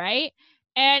Microbes, right?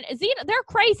 And Zenon, they're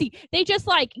crazy. They just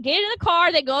like get in the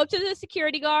car. They go up to the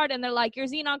security guard and they're like, "You're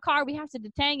Zenon car. We have to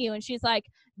detain you." And she's like,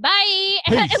 "Bye."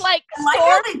 And like, I like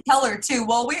how they tell her too.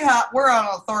 Well, we're on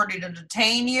authority to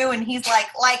detain you, and he's like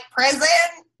prison.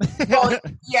 Well,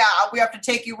 yeah, we have to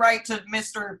take you right to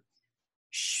Mr.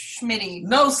 Schmitty.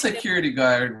 No security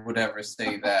guard would ever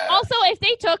say that. Also, if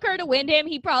they took her to Wyndham,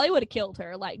 he probably would have killed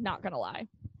her. Like, not gonna lie.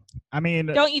 I mean,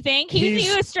 Don't you think?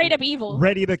 He was straight up evil.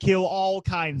 Ready to kill all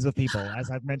kinds of people,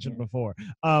 as I've mentioned before.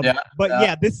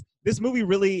 This movie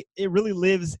really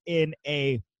lives in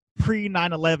a pre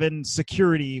 9/11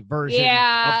 security version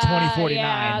of 2049.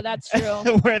 Yeah, that's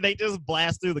true. Where they just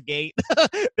blast through the gate.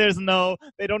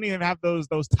 They don't even have those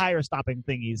tire stopping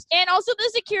thingies. And also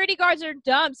the security guards are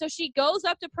dumb. So she goes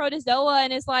up to Protozoa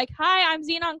and is like, "Hi, I'm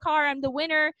Zenon Carr. I'm the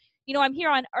winner. You know, I'm here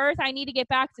on Earth. I need to get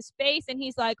back to space." And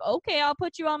he's like, "Okay, I'll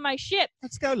put you on my ship."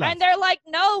 Let's go, love. And they're like,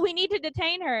 "No, we need to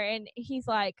detain her." And he's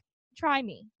like, "Try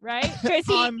me," right? Because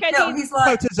he's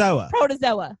like,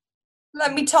 Protozoa.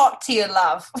 "Let me talk to you,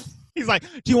 love." He's like,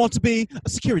 "Do you want to be a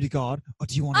security guard or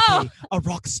do you want to be a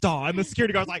rock star?" And the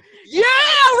security guard's like, "Yeah,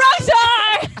 rock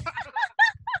star."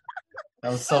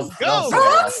 That was so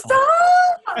Rock star.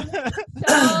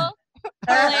 So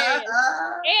hilarious.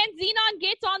 And Zenon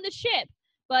gets on the ship.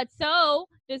 But so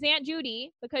does Aunt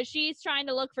Judy, because she's trying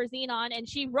to look for Zenon, and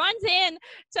she runs in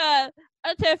to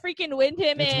freaking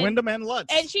Wyndham. It's Wyndham and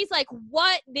Lutz. And she's like,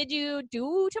 "What did you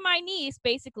do to my niece?"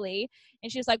 Basically. And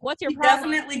she's like, "What's your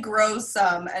problem?" Definitely grows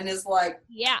some and is like,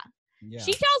 yeah.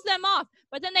 She tells them off.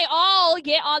 But then they all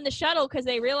get on the shuttle because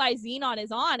they realize Zenon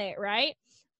is on it, right?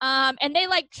 And they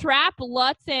like trap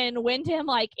Lutz and Wyndham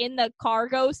like in the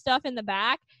cargo stuff in the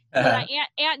back.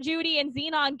 Aunt Judy and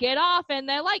Zenon get off, and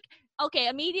they're like, okay,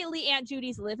 immediately Aunt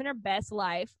Judy's living her best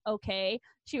life, okay?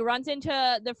 She runs into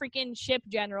the freaking ship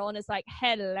general and is like,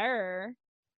 "Hello.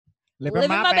 Living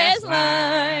my best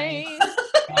life.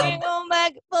 Ain't going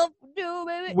back for you,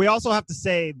 baby." We also have to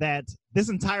say that this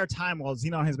entire time while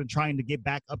Zenon has been trying to get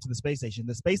back up to the space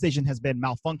station has been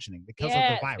malfunctioning because of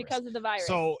the virus. Because of the virus.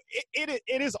 So it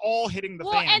is all hitting the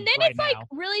fan. Well, and then right it's now. like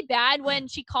really bad when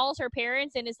she calls her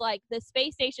parents and is like, "The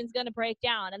space station's gonna break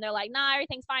down," and they're like, "Nah,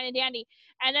 everything's fine and dandy."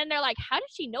 And then they're like, "How did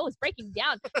she know it's breaking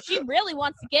down? She really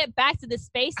wants to get back to the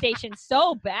space station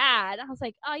so bad." I was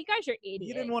like, "Oh, you guys are idiots."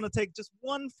 You didn't want to take just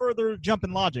one further jump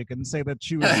in logic and say that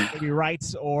she was maybe right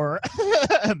or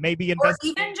maybe or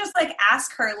even just like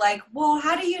ask her like, "Well,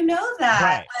 how do you know that?"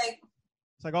 Right. Like,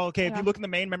 it's like, okay, if you look in the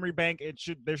main memory bank,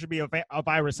 there should be a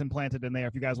virus implanted in there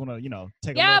if you guys want to, take a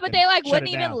look. Yeah, but they like wouldn't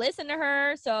even down. listen to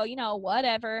her, so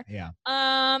whatever. Yeah.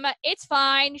 It's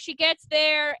fine. She gets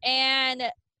there and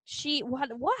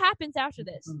what happens after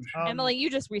this? Emily, you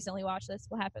just recently watched this.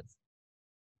 What happens?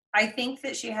 I think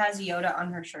that she has Yoda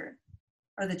on her shirt.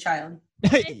 Or the child.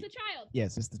 It's the child.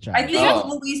 Yes, it's the child. I think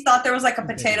Louise thought there was like a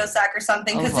potato sack or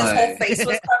something because his whole face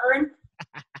was covered.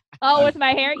 Oh, with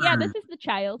my hair? Yeah, this is the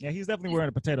child. Yeah, he's definitely wearing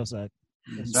a potato sack.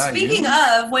 Speaking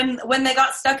of, when they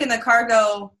got stuck in the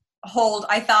cargo hold,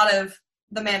 I thought of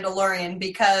The Mandalorian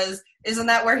because isn't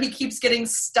that where he keeps getting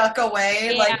stuck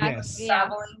away?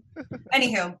 Traveling?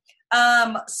 Anywho,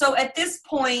 so at this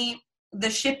point, the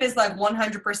ship is like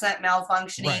 100%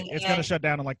 malfunctioning. Right. It's going to shut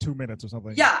down in like 2 minutes or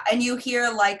something. Yeah, and you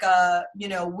hear like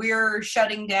we're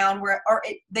shutting down.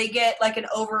 They get like an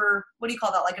overcom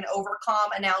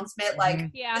announcement, like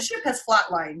the ship has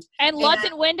flatlined. And Lutz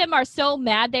and Wyndham are so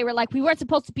mad. They were like, "We weren't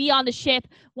supposed to be on the ship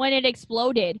when it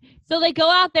exploded." So they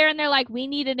go out there and they're like, "We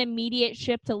need an immediate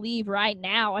ship to leave right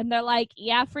now." And they're like,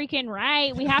 "Yeah, freaking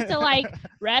right. We have to like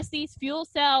rest these fuel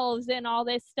cells and all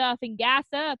this stuff and gas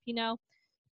up,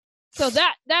 So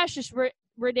that's just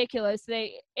ridiculous.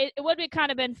 It would have kind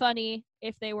of been funny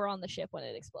if they were on the ship when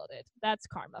it exploded. That's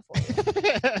karma for you.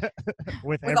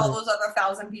 With all those other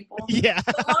 1,000 people. Yeah.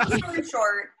 So long story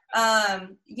short,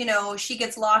 she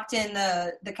gets locked in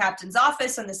the captain's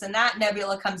office and this and that.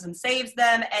 Nebula comes and saves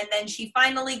them, and then she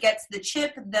finally gets the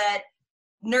chip that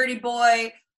Nerdy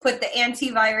Boy put the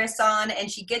antivirus on, and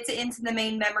she gets it into the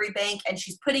main memory bank, and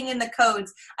she's putting in the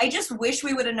codes. I just wish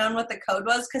we would have known what the code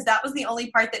was, because that was the only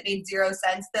part that made zero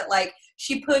sense, that like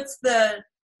she puts the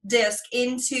disk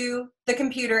into the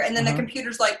computer, and then the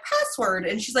computer's like password,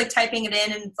 and she's like typing it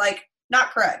in, and it's like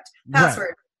not correct,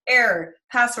 password, error,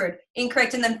 password,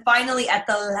 incorrect, and then finally at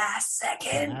the last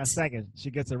second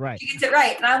she gets it right.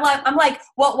 And I'm like,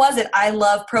 what was it? I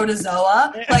love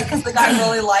Protozoa, like, because the guy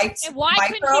really liked. And why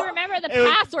couldn't she remember the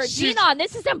password? Zenon,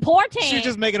 this is important. She's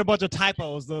just making a bunch of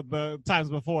typos the times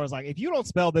before. It's like, if you don't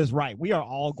spell this right, we are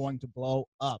all going to blow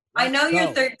up. I know you're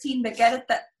 13, but get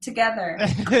it together.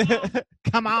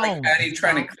 Come on. Like Patty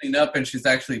trying to clean up, and she's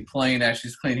actually playing as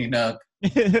she's cleaning up.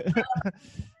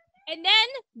 And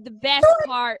then the best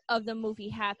part of the movie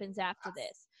happens after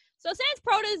this. So since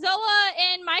Protozoa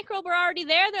and Microbe are already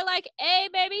there, they're like, "Hey,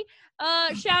 baby,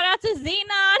 shout out to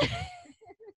Zenon."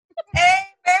 Hey,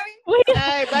 baby.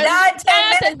 9, 10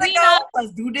 minutes ago,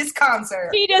 let's do this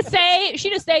concert. She just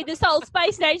saved this whole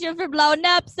space station from blowing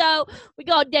up, so we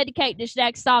gonna dedicate this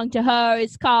next song to her.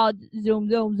 It's called Zoom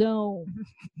Zoom Zoom.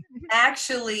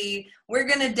 Actually, we're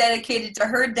gonna dedicate it to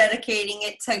her, dedicating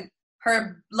it to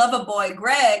her lover boy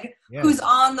Greg, who's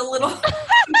on the little.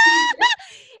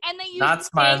 And they use Not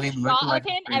smiling, the shot like of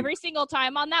him a creep. every single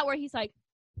time on that, where he's like,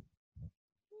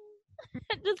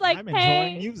 just like, I'm hey.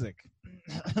 enjoying music.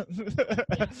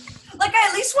 Like, I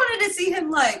at least wanted to see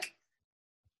him like.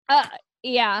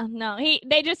 Yeah, no,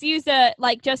 they just used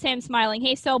just him smiling.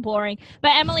 He's so boring.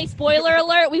 But Emily, spoiler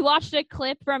alert, we watched a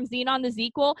clip from Zenon the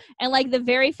sequel, and like the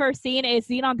very first scene is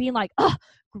Zenon being like,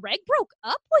 Greg broke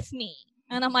up with me.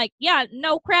 And I'm like, yeah,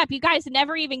 no crap. You guys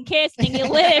never even kissed and you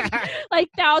live like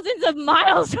thousands of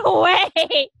miles away.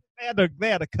 They had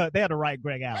to write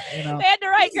Greg out, you know. They had to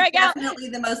write Greg out. Definitely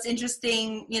the most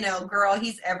interesting, girl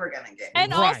he's ever gonna get.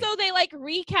 And Right. also they like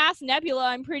recast Nebula,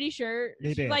 I'm pretty sure. They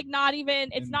She's did. like not even,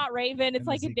 it's not Raven, it's in the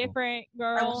like a sequel. different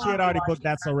girl. She had already booked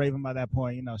That's So Raven by that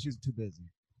point. You know, she's too busy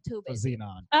Too for busy.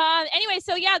 Zenon. Anyway,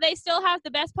 so yeah, they still have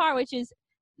the best part, which is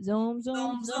zoom,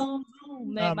 zoom, zoom,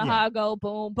 zoom. Make my heart go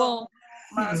boom, boom.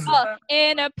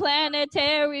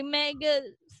 Interplanetary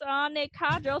megasonic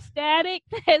hydrostatic.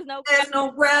 There's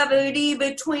no gravity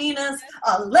between us.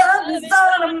 Our love is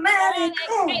automatic.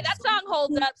 Hey, that song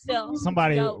holds up still.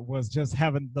 Somebody Dope. was just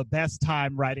having the best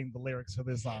time writing the lyrics for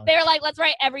this song. They were like, let's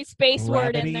write every space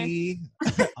word in there. Gravity,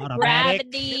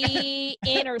 automatic, Gravity,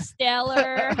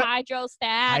 interstellar,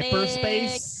 hydrostatic,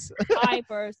 hyperspace.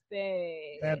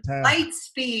 fantastic. Light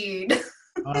speed.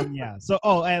 Yeah. So,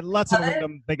 and lots of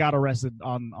them, they got arrested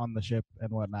on the ship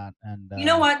and whatnot. And You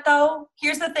know what though?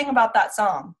 Here's the thing about that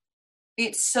song.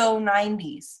 It's so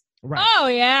 90s. Right. Oh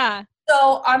yeah,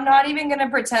 So I'm not even gonna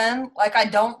pretend like I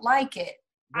don't like it.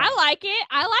 I like it.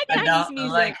 I like I 90s don't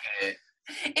music. like it.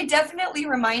 It definitely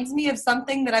reminds me of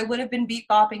something that I would have been beat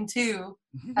bopping to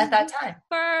at that time.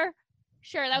 For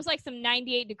sure, that was like some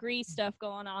 98 degree stuff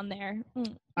going on there.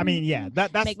 I mean, yeah,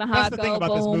 that's Make my that's heart the go thing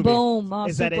about this boom, movie. boom, my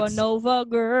is that supernova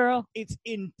girl. It's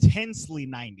intensely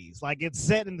 90s. Like, it's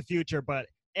set in the future, but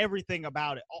everything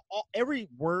about it, every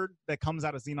word that comes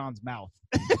out of Zenon's mouth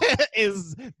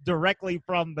is directly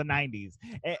from the 90s.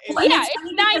 Well, Yeah, it's it's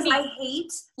funny because 90s. I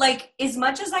hate, like, as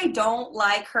much as I don't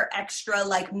like her extra,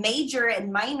 like, major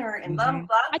and minor and blah, blah,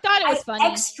 blah. I thought it was funny.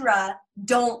 Extra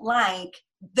don't like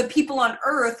the people on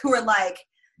Earth who are like,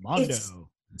 Mondo. It's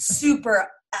super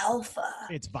alpha.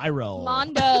 It's viral.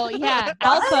 Mondo, yeah,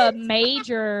 alpha,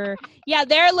 major. Yeah,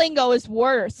 their lingo is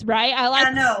worse, right? I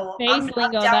like know. space I'm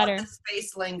lingo down better. with the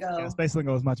space lingo. Yeah, space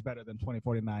lingo is much better than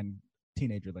 2049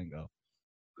 teenager lingo.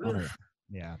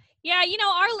 Yeah. Yeah,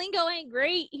 our lingo ain't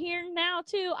great here now,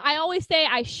 too. I always say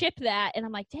I ship that, and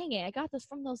I'm like, dang it, I got this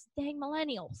from those dang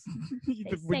millennials.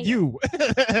 say You.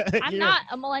 I'm not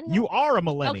a millennial. You are a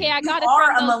millennial. Okay, I got it You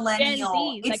are from a those Gen millennial.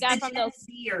 Zs. It's I got it the from Gen those.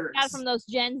 Zers. Got it from those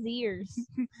Gen Zers.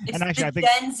 It's And actually, the I think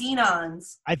Gen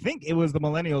Zenons. I think it was the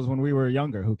millennials when we were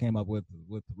younger who came up with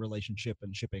relationship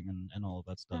and shipping and all of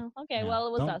that stuff. Oh, okay, Yeah. well,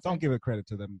 it was us. Don't give it credit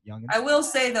to them youngins. I will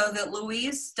say, though, that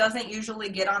Luis doesn't usually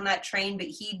get on that train, but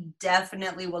he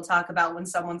definitely will talk about when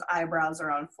someone's eyebrows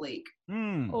are on fleek.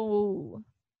 Oh.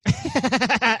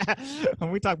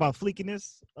 When we talk about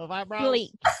fleekiness of eyebrows.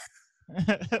 Bleak.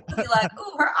 He'll be like,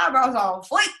 ooh, her eyebrows are on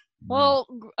fleek. Well,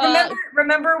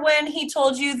 Remember when he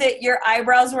told you that your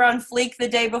eyebrows were on fleek the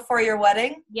day before your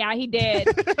wedding? yeah, he did.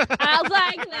 I was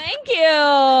like, thank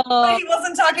you. But he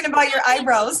wasn't talking about your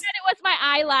eyebrows. He said it was my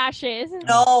eyelashes.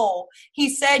 No, he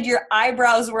said your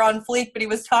eyebrows were on fleek, but he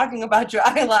was talking about your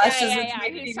eyelashes, which Yeah.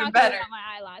 made He it was even talking better. about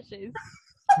my eyelashes.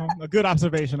 A good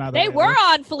observation out They there. were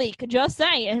on fleek, just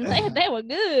saying. They were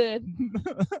good.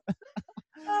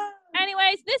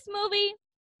 Anyways, this movie,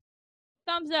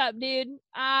 thumbs up, dude.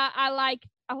 I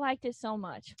liked it so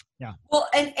much. Yeah. Well,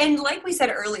 and like we said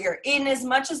earlier, in as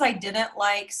much as I didn't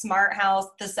like Smart House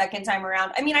the second time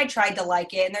around, I mean, I tried to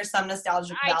like it, and there's some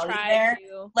nostalgic I value tried there.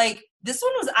 to. Like, this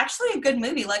one was actually a good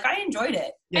movie. Like, I enjoyed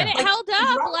it. Yeah. And it Like, held the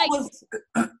up. drama Like, was-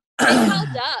 it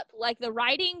held up. Like, the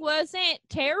writing wasn't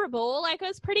terrible. Like, it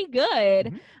was pretty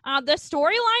good. Mhm. The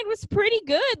storyline was pretty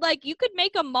good. Like, you could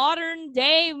make a modern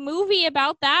day movie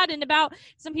about that and about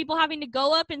some people having to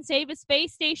go up and save a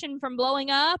space station from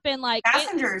blowing up and like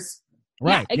Passengers.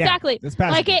 Right. Yeah, exactly. It's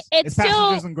Like, passengers. it's it's still-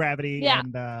 passengers and gravity. yeah.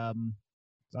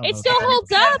 And it still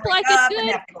holds up. Like, it's And good.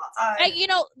 they have to go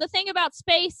outside. The thing about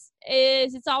space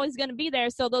is it's always going to be there,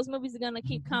 so those movies are going to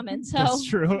keep coming. So That's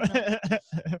true.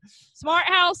 Smart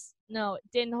House, no, it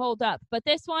didn't hold up. But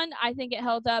this one, I think it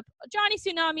held up. Johnny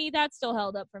Tsunami, that still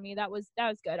held up for me. That was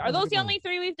good. Are That was a those good the movie. only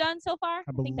three we've done so far?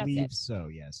 I think that's believe it. so,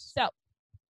 yes. So,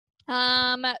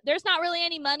 There's not really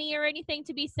any money or anything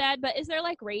to be said, but is there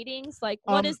like ratings? Like,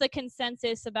 what is the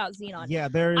consensus about Zenon? Yeah,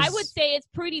 I would say it's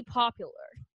pretty popular.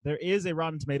 There is a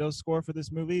Rotten Tomatoes score for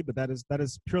this movie, but that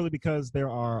is purely because there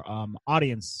are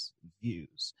audience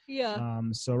views. Yeah.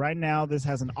 So right now, this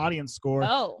has an audience score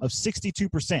of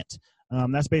 62%.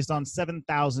 That's based on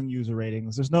 7,000 user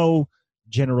ratings. There's no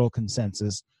general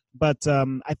consensus, but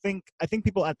I think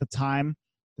people at the time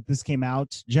that this came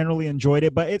out generally enjoyed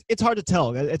it, but it's hard to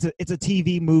tell. It's a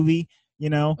TV movie,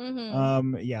 you know.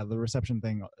 Yeah, the reception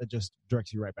thing, it just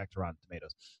directs you right back to Rotten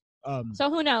Tomatoes. So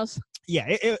who knows? Yeah,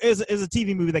 it is a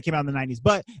TV movie that came out in the 90s,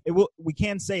 but we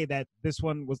can say that this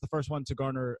one was the first one to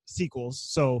garner sequels.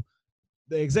 So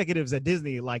the executives at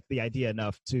Disney liked the idea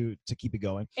enough to keep it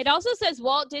going. It also says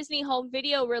Walt Disney Home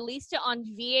Video released it on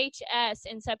VHS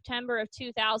in September of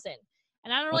 2000,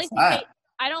 and I don't really think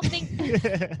I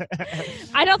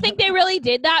don't think they really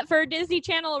did that for Disney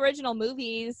Channel original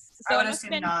movies. So I would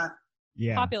assume not.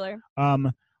 Yeah. Popular.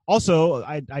 Also,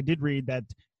 I did read that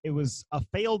it was a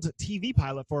failed TV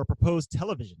pilot for a proposed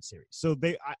television series. So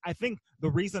I think the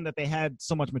reason that they had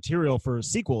so much material for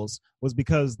sequels was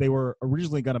because they were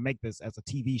originally going to make this as a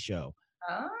TV show.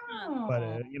 Oh. But,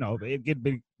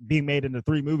 it being made into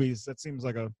 3 movies, that seems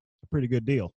like a pretty good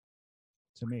deal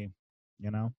to me, you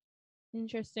know?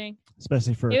 Interesting.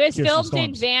 Especially for it was Kirsten filmed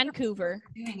Storms. in Vancouver.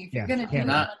 If you're going to do You're it,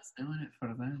 not doing it for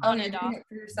them. oh, you're doing it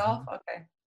for yourself? Okay.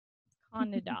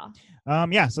 Canada.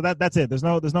 Yeah, so that's it. There's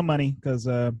no money because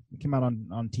it came out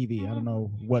on TV. I don't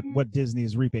know what Disney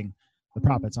is reaping the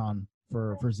profits on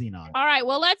for Zenon. All right,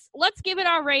 well let's give it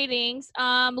our ratings.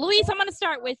 Luis, I'm gonna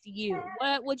start with you.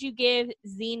 What would you give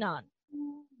Zenon?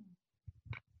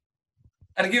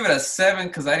 I'd give it a 7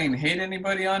 because I didn't hate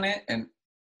anybody on it, and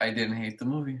I didn't hate the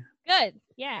movie. Good.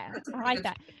 Yeah, I like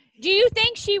that. Do you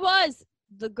think she was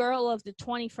the girl of the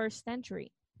 21st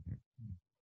century?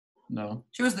 No.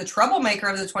 She was the troublemaker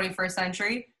of the 21st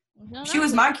century. No, If she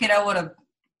was my kid, I would have.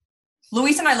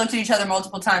 Luis and I looked at each other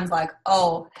multiple times like,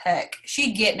 oh, heck.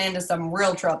 She getting into some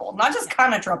real trouble. Not just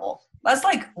kind of trouble. That's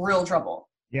like real trouble.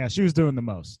 Yeah, she was doing the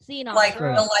most. Zenon. Like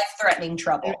the life-threatening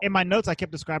trouble. In my notes, I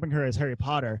kept describing her as Harry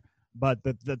Potter. But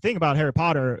the thing about Harry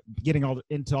Potter getting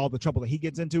into all the trouble that he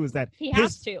gets into is that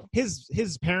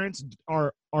his parents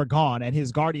are gone and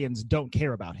his guardians don't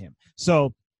care about him.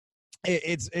 So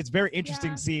it's very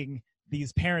interesting seeing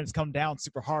these parents come down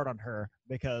super hard on her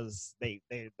because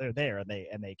they're there and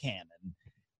they can,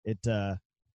 and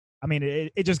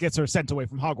it just gets her sent away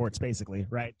from Hogwarts basically,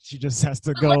 right? She just has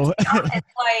to go. It's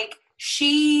like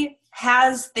she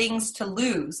has things to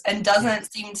lose and doesn't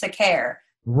seem to care.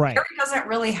 Right. Harry doesn't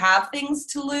really have things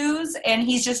to lose, and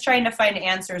he's just trying to find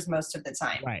answers most of the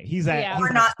time. Right. He's at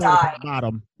Or not die. the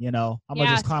bottom, you know. I'm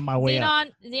gonna just climb my way up.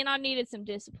 Zenon needed some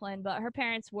discipline, but her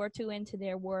parents were too into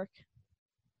their work.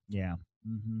 Yeah.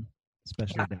 Mm-hmm.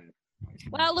 Especially that.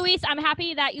 Well, Luis, I'm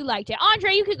happy that you liked it.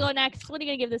 Andre, you could go next. What are you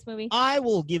going to give this movie? I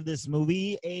will give this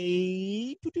movie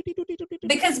a...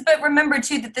 But remember,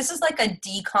 too, that this is like a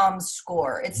DCOM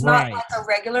score. It's not like a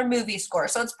regular movie score,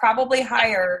 so it's probably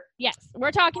higher. Yes,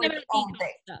 we're talking about DCOM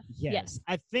stuff. Yes.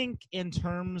 I think in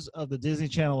terms of the Disney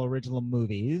Channel original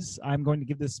movies, I'm going to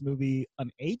give this movie an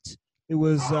 8. It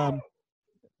was...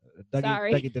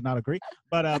 Dougie did not agree.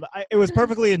 But it was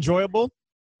perfectly enjoyable.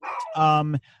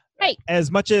 As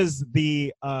much as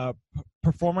the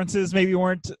performances maybe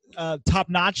weren't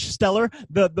top-notch stellar,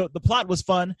 the plot was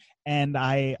fun, and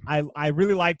I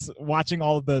really liked watching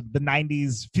all of the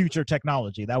 90s future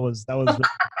technology. That was the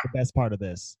best part of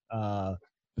this.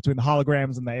 Between the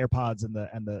holograms and the AirPods and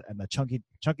the chunky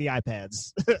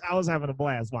iPads. I was having a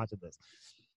blast watching this.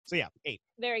 So yeah, 8.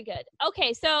 Very good.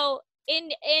 Okay, so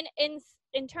in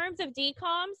terms of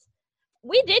DCOMs,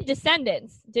 we did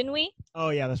Descendants, didn't we? Oh,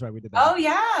 yeah, that's right. We did that. Oh,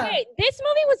 yeah. Okay, this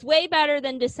movie was way better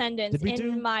than Descendants,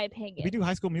 in my opinion. Did we do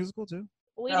High School Musical, too?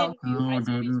 We didn't do High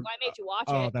School Musical. I made you watch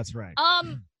it. Oh, that's right.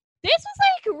 This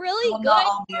was, really good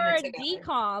for a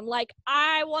DCOM. Like,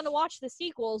 I want to watch the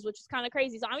sequels, which is kind of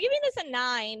crazy. So I'm giving this a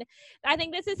 9. I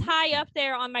think this is high up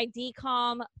there on my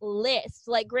DCOM list.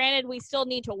 Like, granted, we still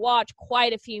need to watch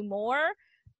quite a few more.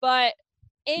 But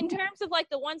in terms of,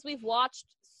 the ones we've watched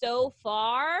so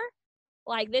far...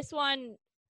 this one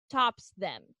tops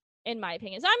them, in my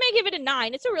opinion. So I'm going to give it a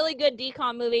 9. It's a really good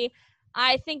DCOM movie.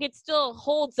 I think it still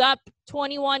holds up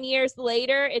 21 years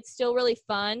later. It's still really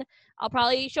fun. I'll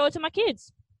probably show it to my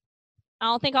kids. I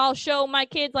don't think I'll show my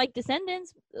kids,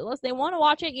 Descendants, unless they want to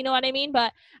watch it. You know what I mean?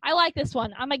 But I like this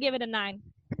one. I'm going to give it a 9.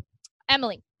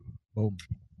 Emily. Boom.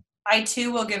 I,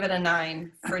 too, will give it a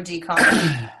 9 for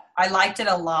DCOM. I liked it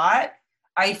a lot.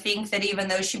 I think that even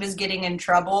though she was getting in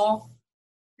trouble...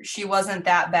 she wasn't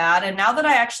that bad. And now that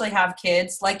I actually have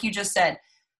kids, like you just said,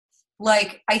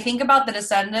 like, I think about The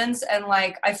Descendants, and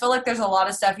like, I feel like there's a lot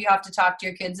of stuff you have to talk to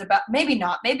your kids about. Maybe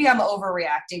not. Maybe I'm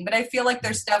overreacting, but I feel like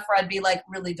there's stuff where I'd be like,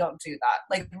 really don't do that.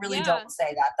 Like, really don't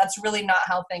say that. That's really not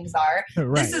how things are.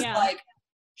 Right. This is like,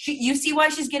 you see why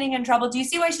she's getting in trouble? Do you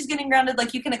see why she's getting grounded?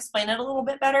 Like, you can explain it a little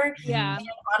bit better. Yeah. And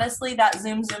honestly, that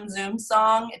Zoom, Zoom, Zoom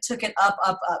song, it took it up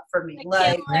for me.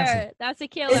 Like, that's a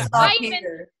killer. it's up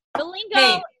here. The lingo.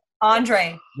 Hey,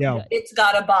 Andre. Yo. It's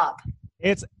got a bop.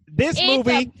 This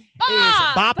movie is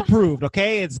bop approved,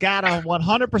 okay? It's got a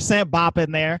 100% bop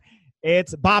in there.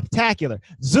 It's bop-tacular.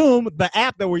 Zoom, the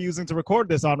app that we're using to record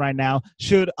this on right now,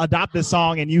 should adopt this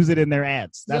song and use it in their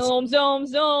ads. Zoom, zoom,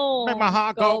 zoom. Make my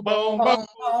heart go boom, boom,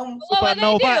 boom. What would they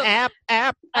do? Supernova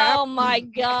app. Oh my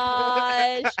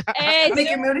gosh. Hey, Make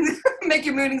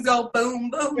your meetings go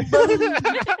boom, boom, boom.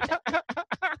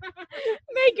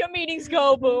 Make your meetings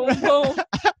go boom, boom.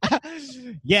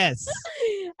 Yes.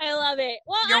 I love it.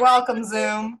 Well, You're welcome,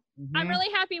 Zoom. I'm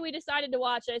really happy we decided to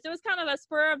watch it. So it was kind of a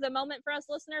spur of the moment for us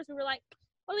listeners. We were like,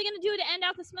 what are we going to do to end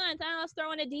out this month? Let's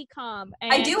throw in a decom.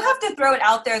 And I do have to throw it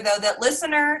out there, though, that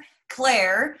listener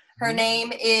Claire, her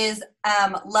name is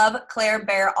Love Claire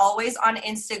Bear, always on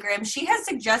Instagram. She has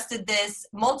suggested this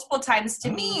multiple times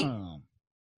to me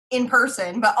in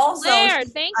person, but also Claire,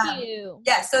 thank you.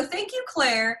 Yeah, so thank you,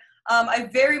 Claire. I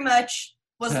very much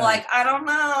was like, I don't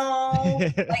know,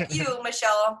 like you,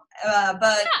 Michelle,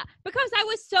 but yeah, because I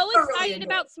was so excited really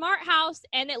about Smart House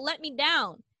and it let me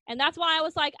down. And that's why I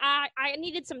was like, I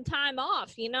needed some time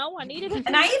off, you know? I needed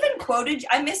And I even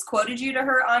misquoted you to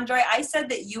her, Andre. I said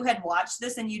that you had watched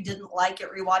this and you didn't like it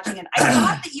rewatching it. I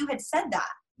thought that you had said that.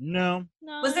 No.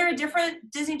 Was there a different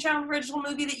Disney Channel original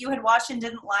movie that you had watched and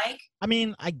didn't like? I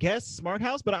mean, I guess Smart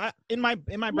House, but in my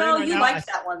brain No, right you now, liked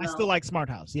that one, though. I still like Smart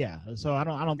House. Yeah. So I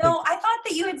don't No, think. I thought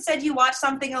that you had said you watched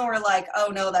something and were like,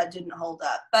 oh no, that didn't hold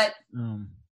up. But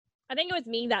I think it was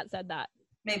me that said that.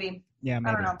 maybe. Yeah,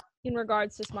 maybe. I don't know. In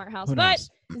regards to Smart House. Who But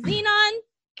knows? Zenon,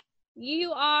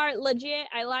 you are legit.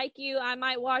 I like you. I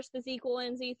might watch the sequel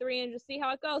in Z3 and just see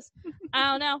how it goes.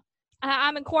 I don't know.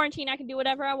 I'm in quarantine. I can do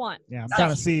whatever I want. Yeah, I'm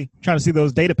trying to see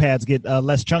those data pads get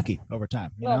less chunky over time.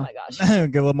 You know? My gosh.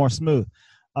 Get a little more smooth.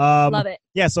 Love it.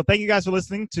 Yeah, so thank you guys for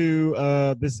listening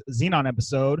to this Zenon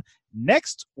episode.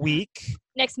 Next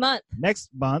Next month.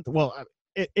 Well,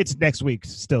 it's next week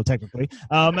still technically.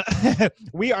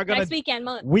 We are gonna next weekend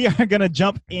month. We are gonna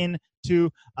jump into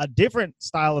a different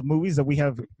style of movies that we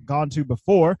have gone to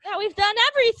before. Yeah, we've done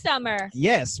every summer.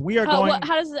 Yes, we are going.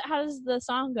 How does the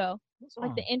song go?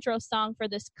 Like the intro song for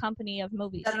this company of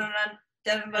movies. Yeah.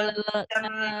 That's what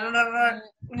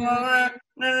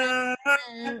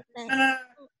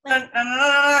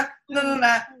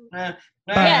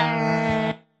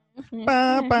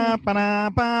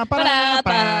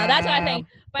I think.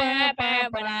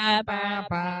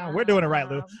 We're doing it right,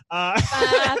 Lou.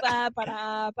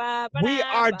 We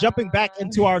are jumping back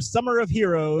into our Summer of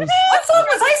Heroes. What song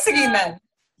was I singing then?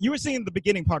 You were singing the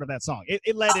beginning part of that song.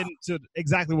 It led into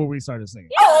exactly what we started singing.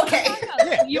 Yeah, oh, okay.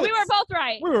 We were both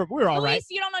right. We were all right. Luis,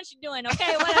 you don't know what you're doing,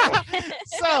 okay? Whatever.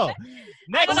 So,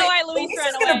 I don't know why Luis Luis ran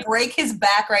is going away. to break his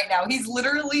back right now. He's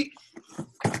literally...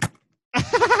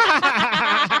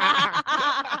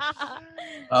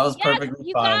 That was Yes, perfectly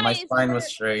you fine. My guys, spine was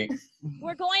straight.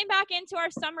 We're going back into our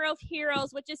Summer of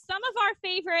Heroes, which is some of our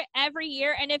favorite every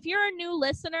year. And if you're a new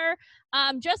listener,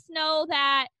 just know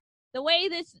that the way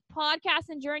this podcast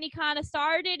and journey kind of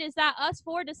started is that us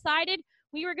four decided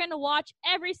we were going to watch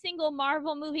every single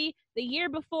Marvel movie the year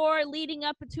before leading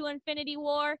up to Infinity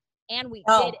War, and we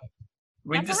did it.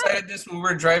 We That's decided this when we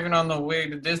were driving on the way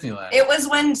to Disneyland. It was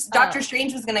when Doctor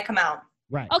Strange was going to come out.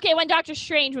 Right. Okay, when Doctor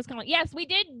Strange was coming. Yes, we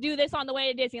did do this on the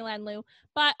way to Disneyland, Lou.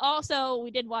 But also, we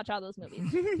did watch all those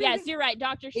movies. Yes, you're right.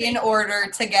 Doctor Strange. In order,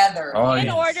 together. Oh, In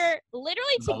yes. order,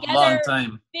 literally It was a long together,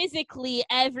 time. physically,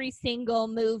 every single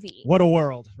movie. What a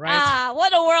world, right? Ah,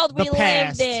 what a world we The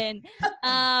past. lived in.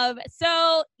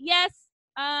 So, yes,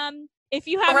 if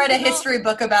you have Write a history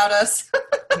book about us.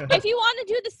 if you want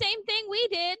to do the same thing we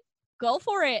did, go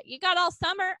for it. You got all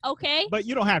summer, okay? But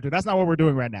you don't have to. That's not what we're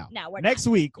doing right now. No, we're Next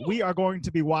not. week, we are going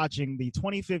to be watching the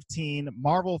 2015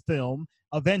 Marvel film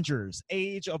Avengers: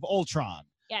 Age of Ultron.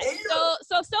 Yes.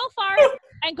 So far,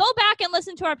 and go back and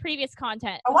listen to our previous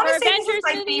content. I want to For say this is Avengers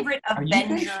my movies- favorite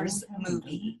Avengers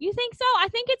movie. You think so? I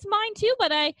think it's mine too, but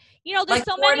there's Like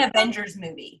so for many. an Avengers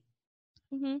movie.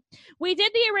 Mm-hmm. We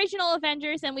did the original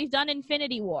Avengers, and we've done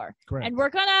Infinity War, Correct. and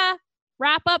we're gonna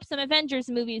wrap up some Avengers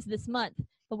movies this month.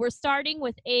 But we're starting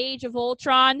with Age of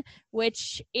Ultron,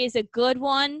 which is a good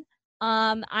one.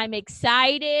 I'm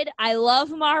excited. I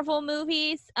love Marvel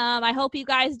movies. I hope you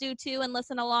guys do too and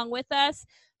listen along with us,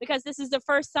 because this is the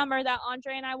first summer that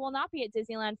Andre and I will not be at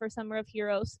Disneyland for Summer of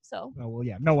Heroes. So, oh, well,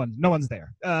 yeah, no one's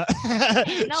there.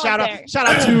 shout out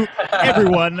to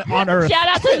everyone on Earth. Shout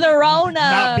out to the Rona.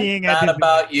 Not being at Not Disneyland.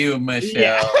 about you,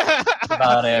 Michelle. Yeah.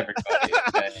 About everybody.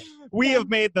 Okay? We have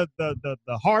made the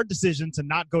hard decision to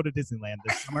not go to Disneyland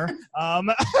this summer. Not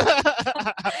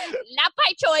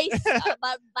by choice,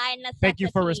 but by necessity. Thank you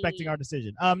for respecting our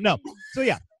decision. No. So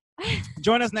yeah,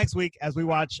 join us next week as we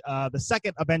watch the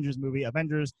second Avengers movie,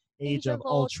 Avengers Age of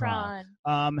Ultron.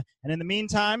 And in the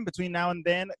meantime, between now and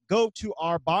then, go to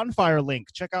our bonfire link.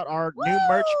 Check out our new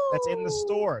merch that's in the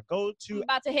store. I'm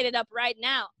about to hit it up right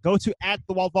now. Go to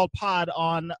 @TheWaltVault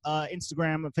on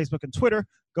Instagram, Facebook, and Twitter.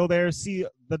 Go there, see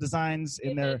the designs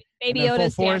in their Baby in their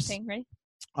Yoda's full force. dancing, right?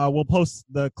 We'll post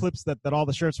the clips that all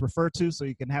the shirts refer to, so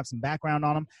you can have some background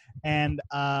on them. And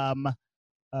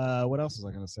what else was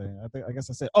I going to say? I guess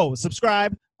I said,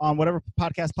 subscribe on whatever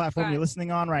podcast platform you're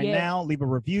listening on right now. Leave a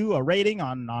review, a rating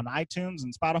on iTunes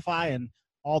and Spotify and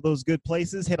all those good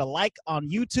places. Hit a like on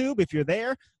YouTube if you're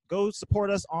there. Go support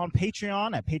us on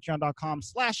Patreon at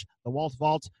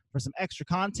patreon.com/thewaltvault for some extra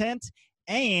content.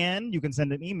 And you can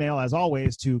send an email, as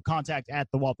always, to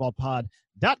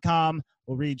contact@thewaltvaultpod.com.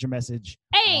 We'll read your message.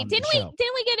 Hey, didn't we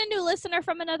get a new listener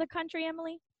from another country,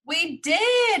 Emily? We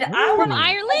did. From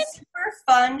Ireland? A super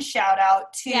fun shout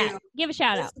out to give a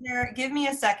shout out. Give me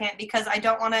a second, because I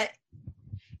don't want to.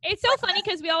 It's so funny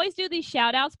because we always do these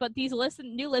shout outs, but these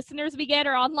new listeners we get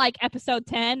are on like episode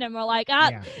 10, and we're like,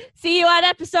 see you at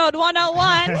episode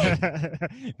 101. Here's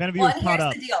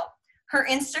the deal. Her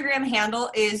Instagram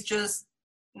handle is just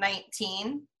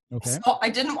 19. Okay. So I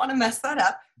didn't want to mess that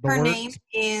up. Her name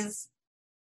is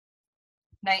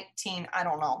 19. I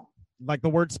don't know. Like the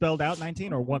word spelled out,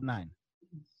 19 or 19?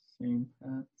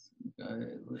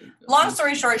 Long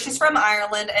story short, she's from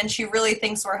Ireland and she really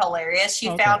thinks we're hilarious. She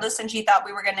found us and she thought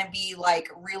we were going to be like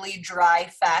really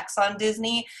dry facts on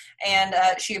Disney. And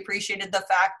she appreciated the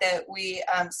fact that we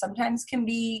sometimes can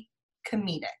be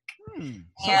comedic. She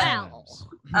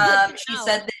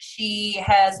said that she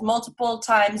has multiple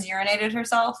times urinated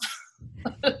herself.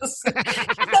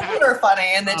 That we were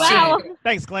funny, and then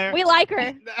thanks, Claire. We like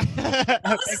her.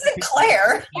 This isn't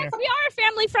Claire. We are a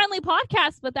family-friendly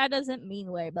podcast, but that doesn't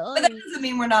mean we're. But that doesn't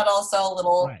mean we're not also a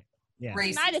little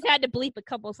racist. I just had to bleep a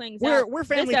couple things. We're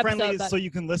family friendly, so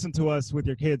you can listen to us with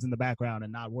your kids in the background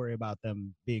and not worry about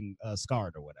them being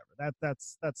scarred or whatever.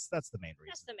 That's the main reason.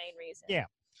 That's the main reason. Yeah.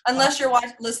 Unless you're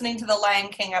listening to the Lion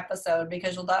King episode,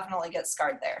 because you'll definitely get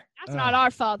scarred there. That's not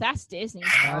our fault. That's Disney's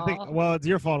fault. I think, it's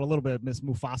your fault a little bit, Miss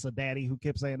Mufasa Daddy, who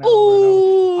kept saying that.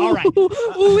 Ooh. All right.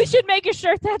 Ooh, we should make a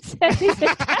shirt that says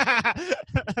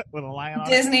with a lion on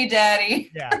Disney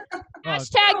Daddy. Yeah.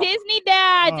 Hashtag Disney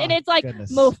Dads. And it's like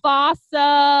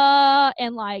Mufasa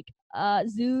and like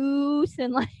Zeus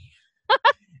and like.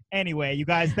 Anyway, you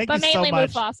guys, thank you so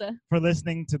much for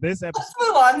listening to this episode.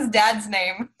 What's Mulan's dad's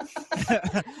name?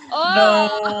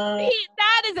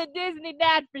 That is a Disney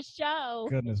dad for sure.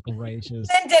 Goodness gracious.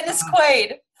 And Dennis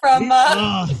Quaid from...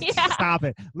 Stop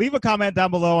it. Leave a comment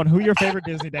down below on who your favorite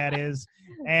Disney dad is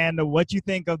and what you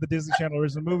think of the Disney Channel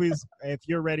original movies. If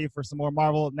you're ready for some more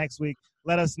Marvel next week,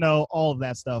 let us know all of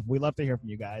that stuff. We love to hear from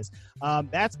you guys.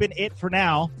 That's been it for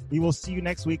now. We will see you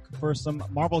next week for some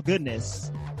Marvel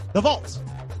goodness. The vault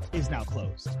is now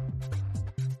closed.